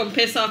 but it's going to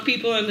piss off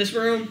people in this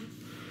room.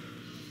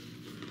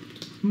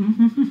 Why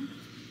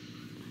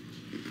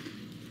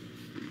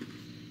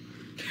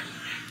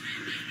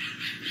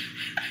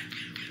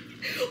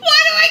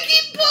do I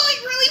keep pulling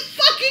really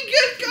fucking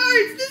good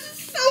cards? This is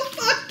so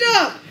fucked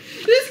up.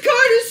 This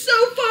card is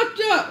so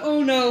fucked up.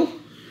 Oh no.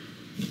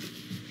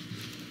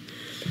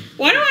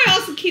 Why do I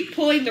also keep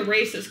pulling the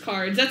racist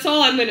cards? That's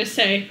all I'm going to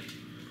say.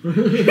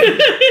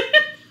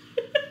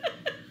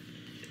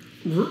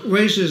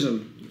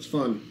 Racism. It's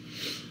fun.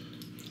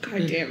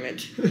 God damn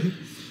it.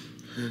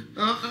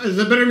 Is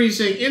that better than me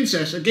saying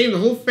incest? A game the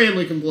whole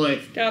family can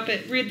play. Stop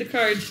it. Read the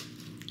cards.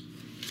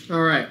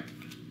 All right.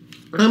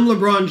 I'm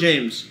LeBron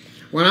James.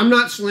 When I'm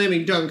not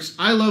slamming dunks,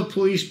 I love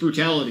police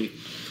brutality.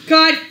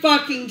 God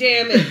fucking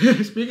damn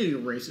it. Speaking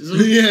of racism.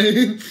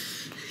 Yeah.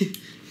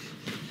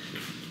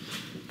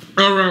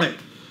 All right.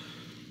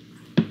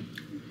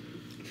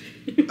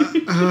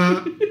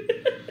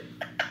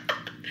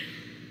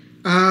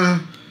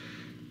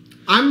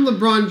 I'm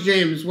LeBron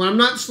James. When I'm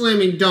not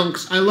slamming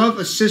dunks, I love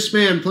a cis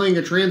man playing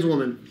a trans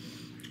woman.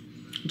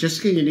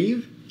 Jessica and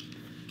Eve?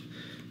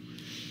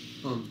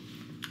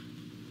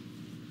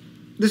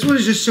 This one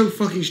is just so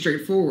fucking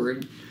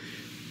straightforward.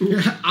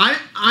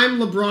 I'm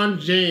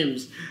LeBron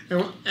James.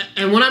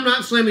 And when I'm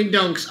not slamming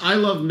dunks, I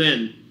love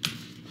men.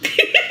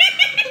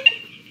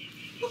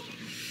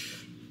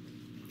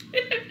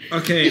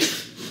 Okay.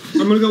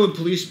 I'm going to go with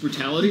police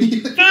brutality.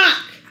 Fuck!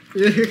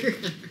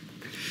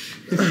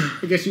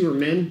 I guess you were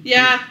men?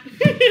 Yeah.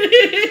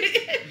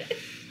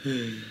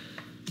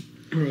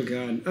 Oh,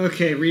 God.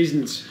 Okay,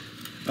 reasons.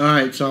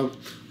 Alright, so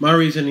my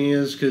reasoning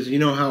is because you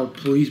know how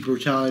police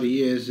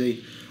brutality is. They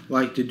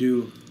like to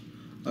do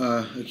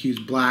accuse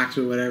blacks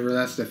or whatever.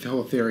 That's the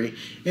whole theory.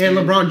 And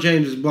LeBron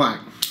James is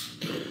black.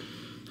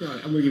 All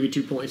right, I'm going to give you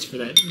 2 points for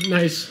that.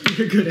 Nice.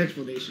 Good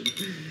explanation.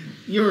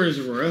 Yours,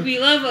 Aurora. We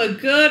love a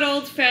good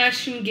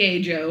old-fashioned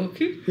gay joke.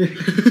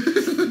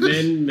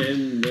 Men.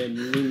 I'm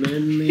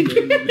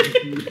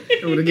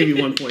going to give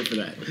you 1 point for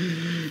that.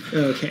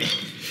 Okay.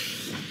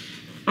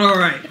 All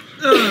right.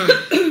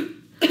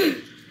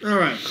 All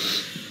right.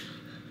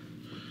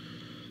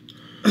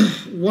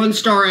 1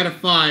 star out of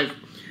 5.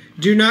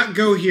 Do not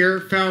go here.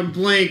 Found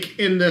blank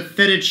in the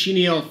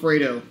fettuccine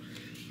Alfredo.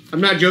 I'm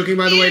not joking,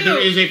 by the way. There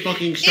is a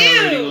fucking star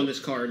rating on this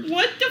card.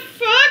 What the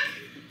fuck?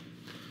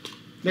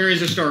 There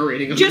is a star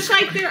rating on Just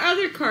this like their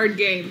other card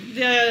game.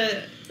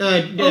 The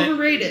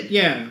overrated.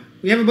 Yeah.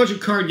 We have a bunch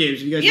of card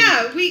games. If you guys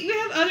Yeah, we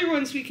have other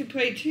ones we could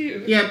play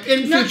too. Yeah,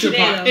 in Not future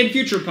today, in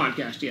future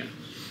podcast, yeah.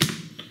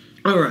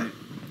 All right.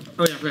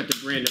 Oh yeah, I forgot the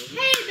brand.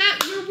 Hey,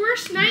 your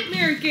worst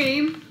nightmare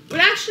game would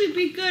actually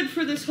be good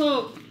for this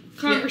whole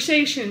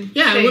conversation.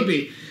 Yeah, thing. it would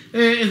be.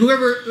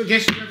 Whoever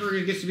gets to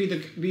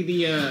be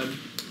the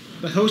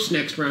host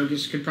next round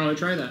could probably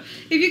try that.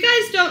 If you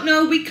guys don't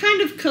know, we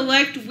kind of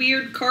collect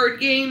weird card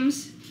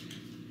games,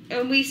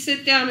 and we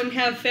sit down and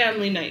have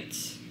family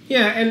nights.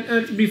 Yeah,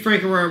 and to be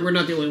frank, we're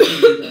not the only ones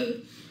who do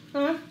that.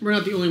 Huh? We're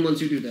not the only ones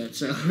who do that,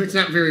 so it's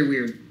not very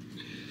weird.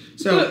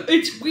 So But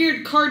it's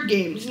weird card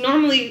games.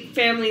 Normally,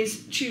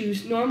 families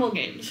choose normal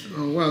games.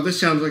 Oh well, this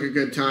sounds like a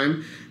good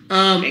time.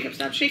 Jacob,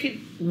 stop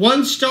shaking.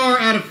 1 star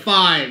out of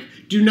 5.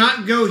 Do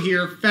not go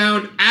here.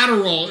 Found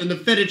Adderall in the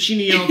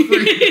fettuccine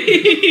Alfredo.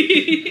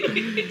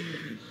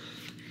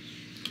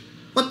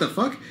 What the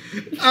fuck?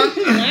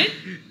 What?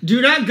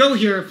 Do not go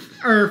here.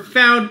 Or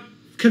found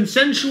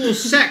consensual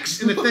sex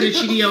in the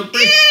fettuccine Alfredo.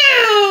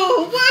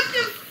 Ew! What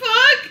the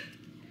fuck?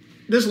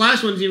 This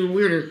last one's even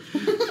weirder.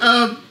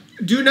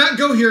 Do not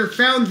go here.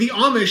 Found the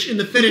Amish in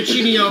the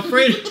fettuccine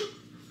Alfredo.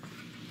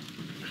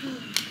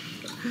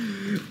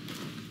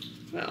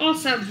 That all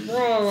sounds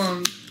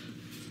wrong.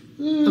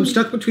 I'm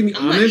stuck between the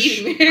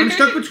Amish. I'm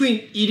stuck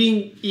between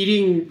eating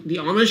the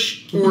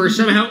Amish or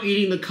somehow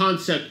eating the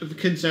concept of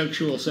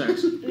consensual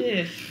sex.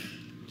 Ugh.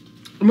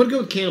 I'm gonna go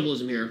with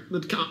cannibalism here.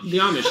 With the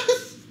Amish.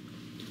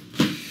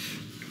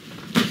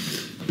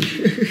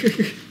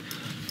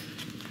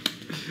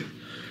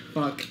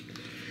 Fuck.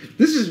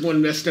 This is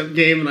one messed up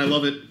game and I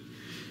love it.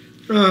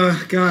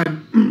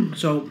 God.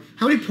 So,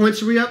 how many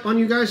points are we up on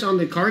you guys on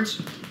the cards?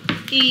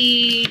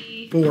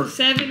 4.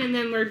 7, and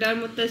then we're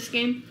done with this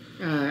game.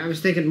 I was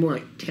thinking more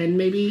like 10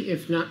 maybe,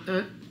 if not.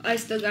 I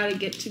still gotta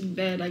get to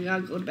bed. I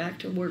gotta go back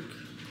to work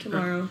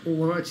tomorrow.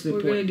 Well, what's the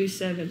We're point? gonna do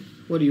 7.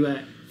 What are you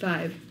at?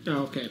 5.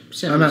 Oh, okay.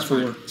 I'm at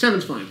 4. Fine.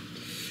 7's fine.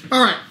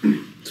 All right.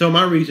 So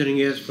my reasoning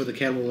is for the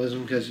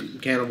cannibalism, because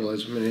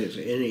cannibalism is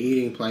in an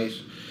eating place.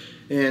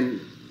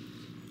 And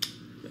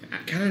I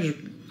kind of just...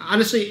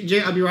 Honestly, Jay,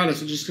 I'll be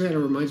honest, it just kind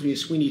of reminds me of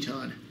Sweeney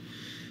Todd.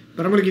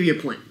 But I'm going to give you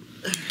a point.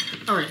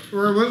 All right,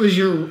 what was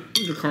your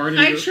card?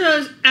 I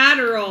chose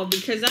Adderall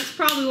because that's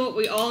probably what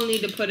we all need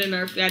to put in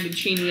our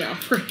fettuccine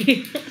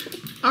Alfredo.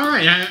 All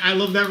right, I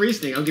love that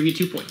reasoning. I'll give you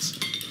 2 points.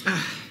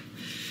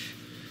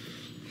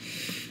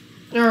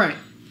 All right.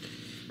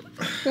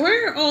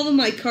 Why are all of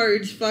my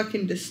cards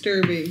fucking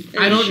disturbing?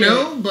 I don't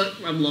know, but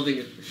I'm loving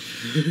it.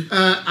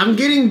 I'm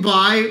getting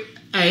by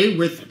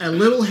with a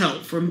little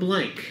help from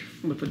blank.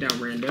 I'm going to put down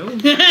rando.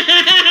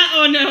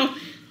 Oh, no.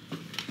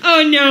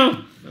 Oh,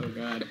 no. Oh,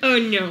 God. Oh,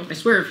 no. I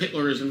swear if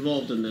Hitler is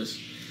involved in this.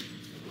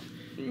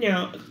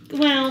 No.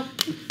 Well.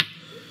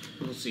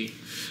 We'll see.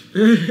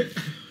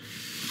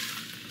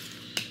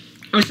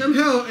 I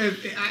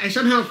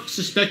somehow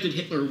suspected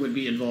Hitler would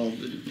be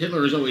involved.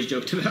 Hitler is always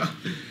joked about.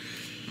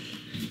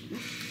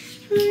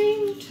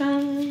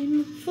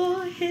 Springtime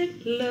for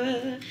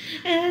Hitler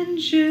and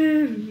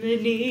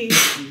Germany.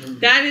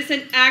 That is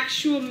an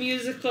actual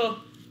musical.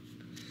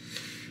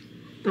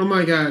 Oh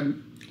my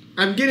God.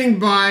 I'm getting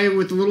by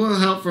with a little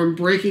help from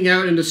breaking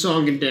out into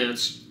song and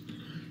dance.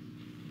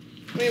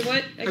 Wait,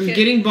 what? I'm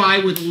getting by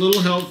with a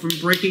little help from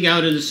breaking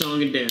out into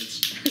song and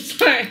dance.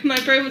 Sorry, my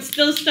brain was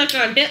still stuck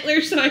on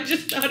Hitler, so I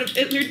just thought of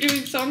Hitler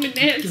doing song and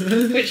dance,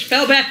 which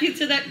fell back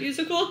into that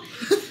musical.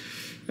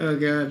 Oh,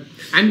 God.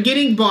 I'm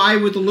getting by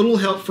with a little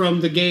help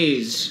from the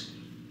gays.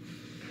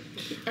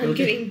 I'm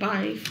getting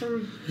by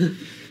from...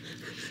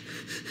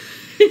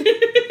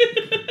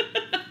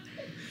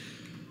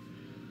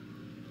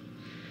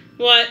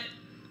 What?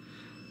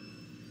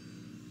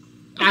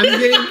 I'm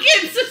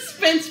getting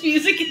suspense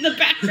music in the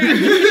background.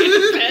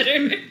 It's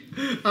better.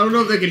 I don't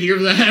know if they could hear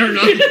that or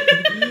not.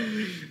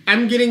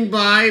 I'm getting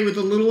by with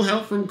a little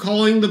help from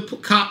calling the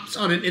cops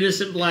on an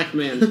innocent black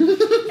man.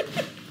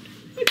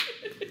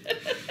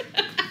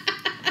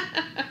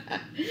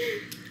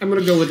 I'm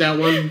gonna go with that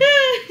one.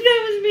 That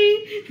was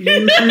me. Here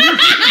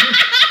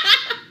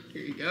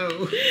you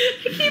go.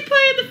 I keep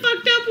playing the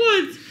fucked up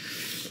ones.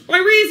 My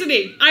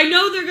reasoning. I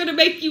know they're gonna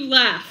make you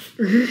laugh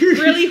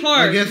really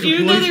hard,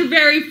 even though they're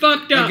very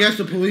fucked up. I guess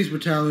the police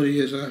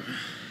brutality is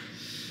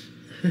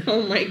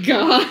Oh my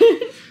God.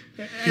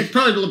 It's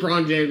probably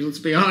LeBron James, let's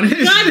be honest.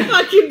 God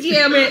fucking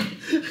damn it.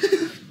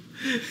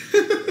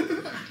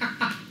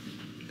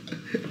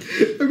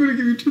 I'm going to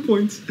give you 2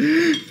 points.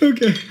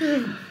 Okay.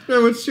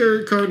 Now, what's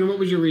your card and what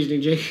was your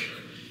reasoning, Jake?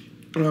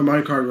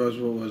 My card was,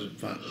 what was it?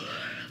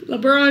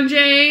 LeBron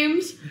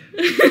James.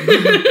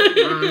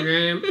 LeBron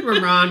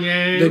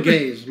James. The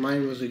gays.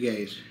 Mine was the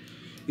gays.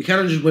 You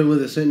kind of just went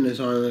with a sentence,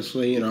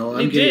 honestly. You know,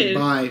 I'm getting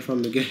by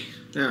from the gays.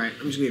 All right.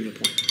 I'm just going to give you a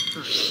point.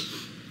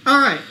 All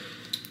right.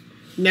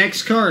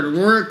 Next card.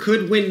 Aurora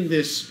could win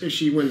this if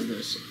she wins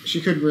this. She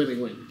could really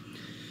win.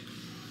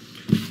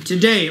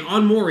 Today,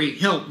 on Maury,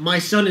 help, my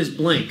son is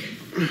blank.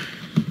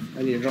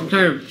 I need to drop. I'm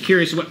kind of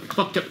curious what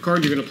fucked up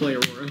card you're going to play,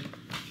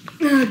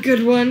 Aurora.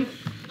 Good one.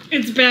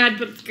 It's bad,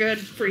 but it's good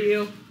for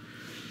you.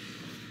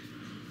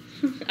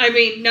 I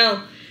mean,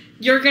 no.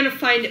 You're going to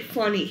find it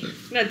funny.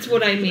 That's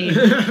what I mean.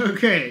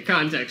 Okay,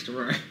 context,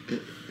 Aurora.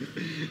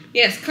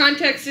 Yes,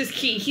 context is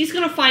key. He's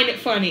going to find it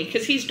funny,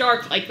 because he's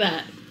dark like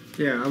that.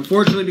 Yeah,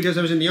 unfortunately, because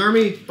I was in the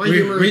Army, my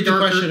humor is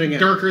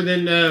darker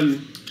than...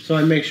 So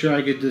I make sure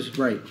I get this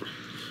right.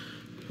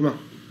 Come on.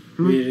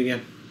 Read it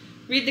again.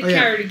 Read the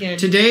card again.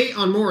 Today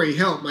on Maury,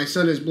 help, my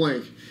son is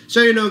blank.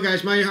 So you know,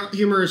 guys, my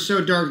humor is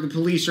so dark, the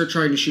police are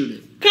trying to shoot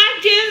it.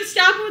 God damn it,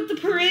 stop with the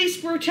police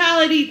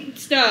brutality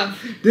stuff.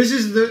 This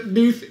is the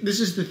new... this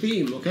is the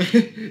theme,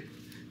 okay?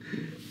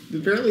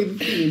 Apparently the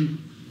theme.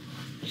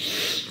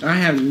 I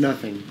have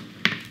nothing.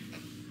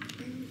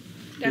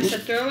 That's a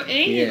throw it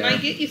in. Yeah. It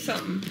might get you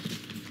something.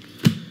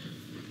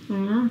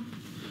 Mm-hmm.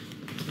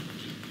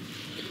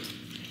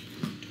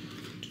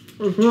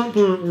 It's not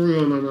putting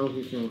Oreo in my mouth.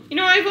 So. You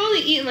know, I've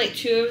only eaten like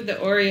 2 of the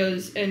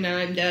Oreos and now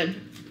I'm dead.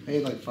 I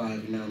ate like 5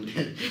 and now I'm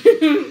dead.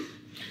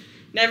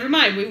 Never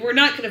mind. We're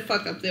not going to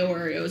fuck up the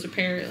Oreos,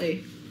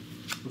 apparently.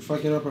 We're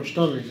fucking up our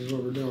stomachs is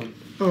what we're doing.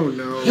 Oh,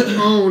 no.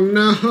 Oh,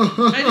 no.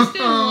 I just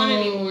didn't want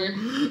anymore.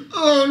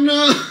 Oh,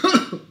 no.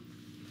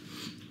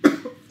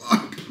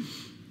 Fuck.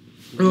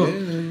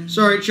 Oh,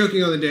 sorry,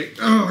 choking on the dick.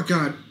 Oh,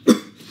 God.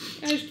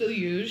 I still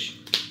use.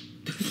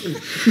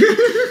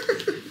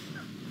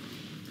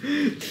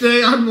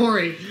 Today on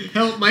Maury,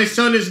 help, my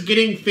son is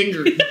getting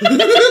fingered.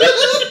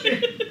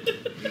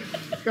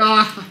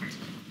 God.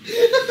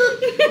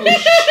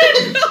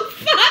 Oh,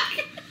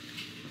 fuck.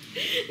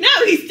 No,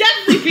 he's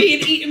definitely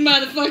being eaten by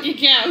the fucking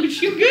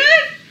couch. You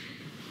good?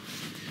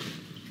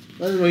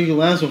 That's why you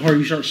laugh so hard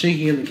you start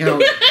sinking in the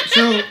couch.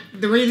 So,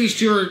 the way these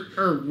two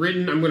are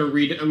written, I'm going to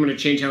read it. I'm going to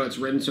change how it's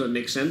written so it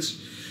makes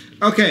sense.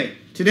 Okay.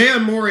 Today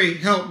on Maury,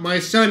 help, my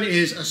son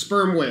is a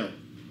sperm whale.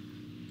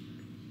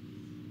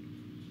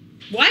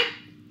 What?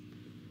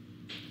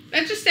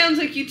 That just sounds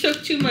like you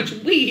took too much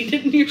weed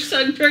and your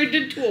son turned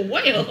into a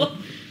whale.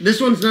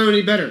 This one's not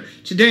any better.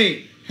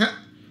 Today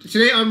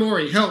on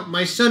Maury, help,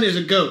 my son is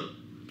a goat.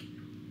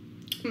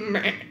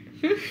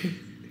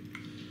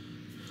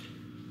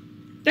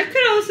 That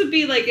could also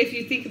be like if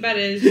you think about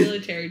it as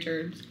military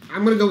terms.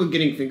 I'm gonna go with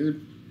getting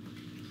fingered.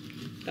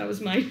 That was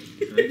mine.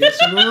 I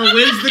guess Aurora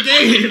wins the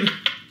game.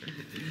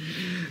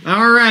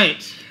 All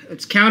right,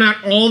 let's count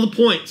out all the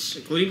points,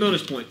 including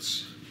bonus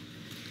points.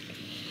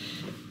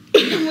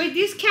 Wait,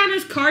 these count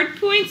as card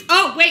points?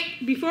 Oh,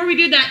 wait, before we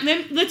do that,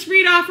 let's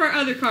read off our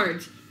other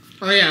cards.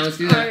 Oh yeah, let's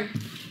do that.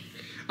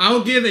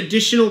 I'll give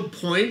additional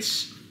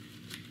points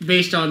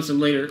based on some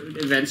later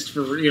events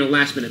for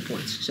last minute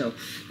points. So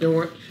don't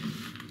worry.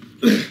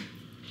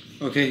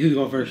 Okay, who's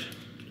going first?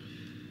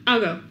 I'll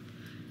go.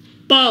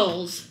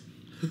 Balls.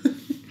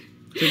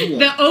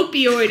 The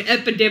opioid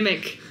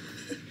epidemic.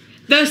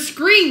 The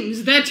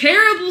screams. The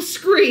terrible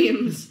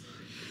screams.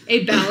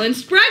 A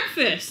balanced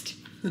breakfast.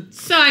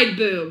 Side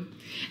boob.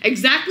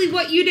 Exactly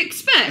what you'd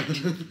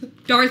expect.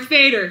 Darth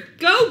Vader.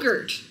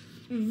 Go-Gurt.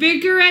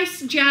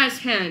 Vigorous jazz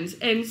hands.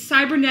 And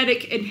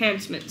cybernetic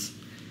enhancements.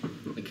 Oh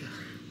my God.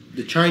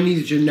 The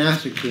Chinese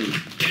gymnastic team.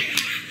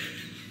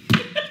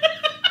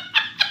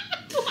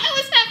 Why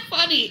was that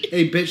funny?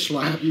 A bitch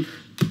slap.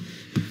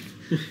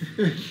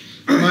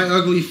 My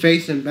ugly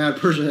face and bad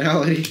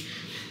personality.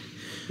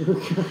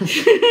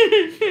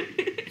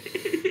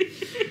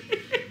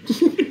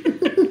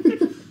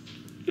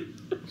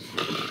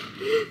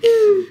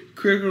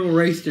 Critical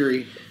race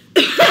theory.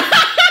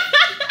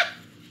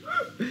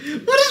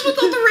 What is with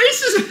all the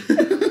racism?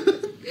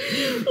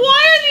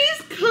 Why are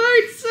these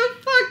cards so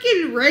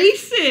fucking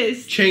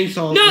racist?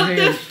 Chainsaws No, for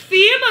the hands.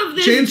 theme of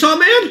this... Chainsaw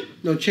Man?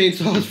 No,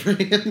 chainsaws for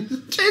hands.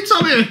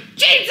 Chainsaw Man!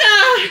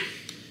 Chainsaw!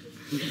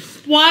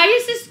 Why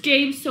is this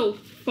game so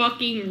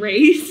fucking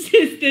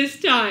racist this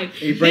time?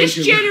 A brain This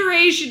tumor.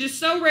 generation is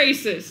so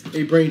racist.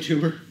 A brain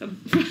tumor.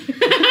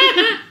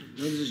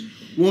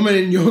 Woman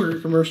in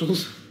yogurt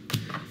commercials.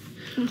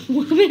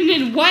 Woman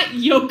in what?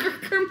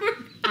 Yogurt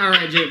commercial? All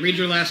right, Jay, read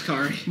your last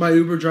card. My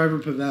Uber driver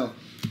Pavel.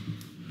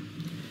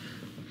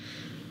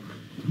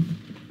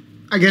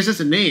 I guess that's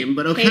a name,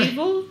 but okay.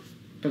 Pavel?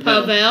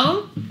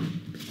 Pavel?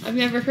 I've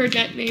never heard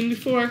that name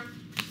before.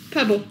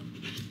 Pebble.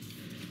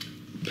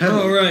 Pebble.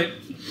 All right.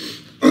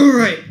 All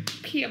right.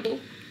 Pebble.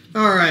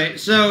 All right.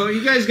 So,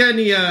 you guys got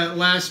any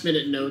last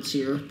minute notes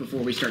here before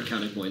we start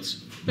counting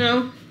points?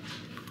 No.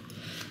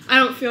 I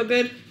don't feel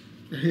good.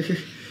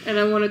 And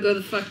I want to go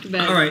the fuck to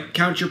bed. All right.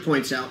 Count your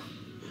points out.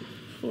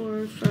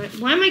 4,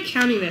 5. Why am I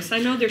counting this? I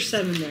know there's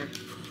 7 there.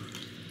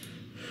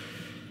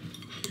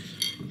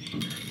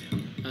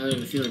 I have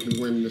a feeling we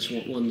won this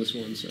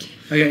one, so.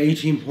 I got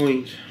 18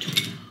 points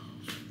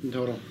in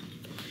total.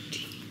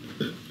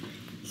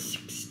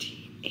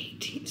 16,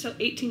 18. So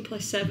 18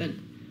 plus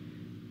 7.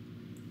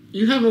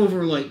 You have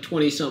over like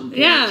 20-something points.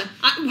 Yeah.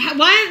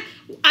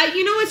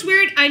 You know what's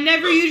weird? I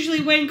never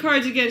usually win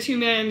cards against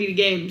Humanity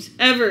Games.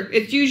 Ever.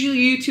 It's usually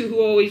you two who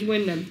always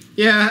win them.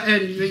 Yeah,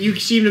 and you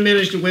seem to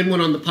manage to win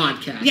one on the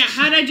podcast. Yeah,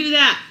 how'd I do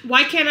that?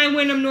 Why can't I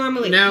win them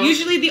normally? Now,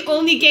 usually the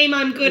only game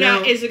I'm good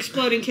at is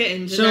Exploding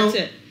Kittens, and that's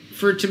it.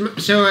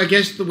 So I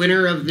guess the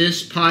winner of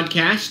this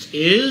podcast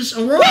is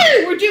Aurora.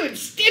 Woo! We're doing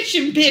Stitch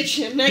and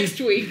Bitch next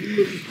week.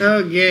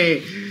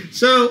 Okay.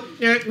 So,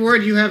 Aurora,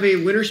 do you have a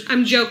winner speech?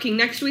 I'm joking.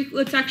 Next week,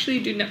 let's actually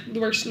do the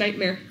worst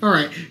nightmare. All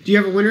right. Do you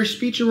have a winner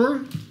speech,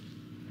 Aurora?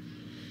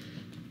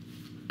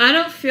 I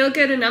don't feel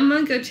good, and I'm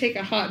going to go take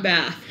a hot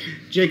bath.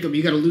 Jacob,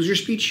 you got a loser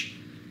speech?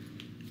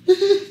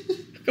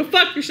 Go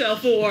fuck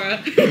yourself,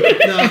 Aurora.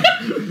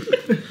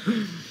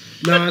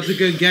 No, it's a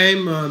good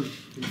game.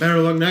 Better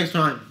luck next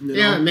time.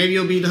 Yeah, maybe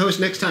you'll be the host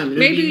next time.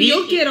 Maybe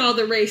you'll get all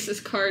the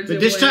racist cards.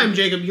 But this time,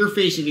 Jacob, you're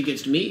facing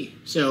against me.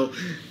 So.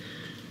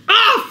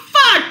 Oh,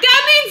 fuck!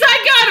 That means I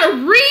gotta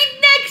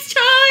read next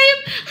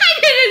time? I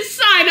didn't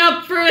sign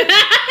up for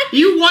that!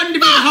 You wanted to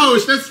be the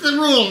host. That's the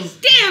rules.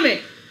 Damn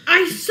it!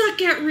 I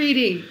suck at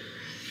reading.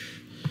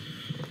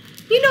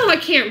 You know I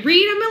can't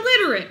read. I'm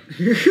illiterate.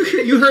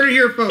 You heard it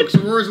here, folks.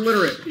 Aurora's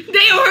illiterate.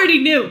 They already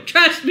knew.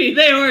 Trust me,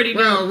 they already knew.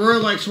 Well, Aurora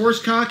likes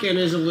horsecock and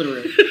is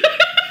illiterate.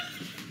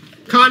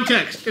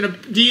 Context in a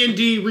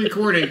D&D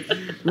recording.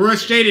 Aurora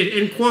stated,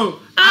 in quote,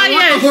 I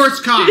want the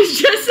horsecock.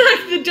 Just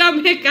like the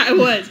dumb hick I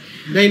was.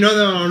 They know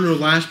that on the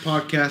last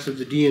podcast of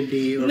the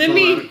D&D or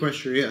Fallout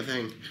Equestria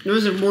thing. It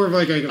was more of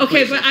like a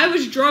okay, but I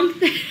was drunk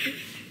then.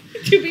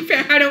 To be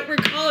fair, I don't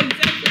recall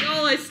exactly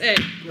all I said.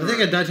 I think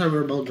at that time we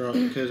were both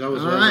drunk because I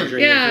was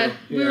drinking. Yeah,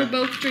 we were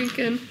both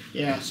drinking.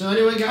 Yeah, so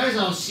anyway, guys,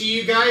 I'll see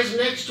you guys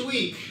next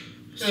week.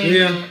 See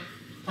ya.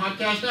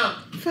 Podcast out.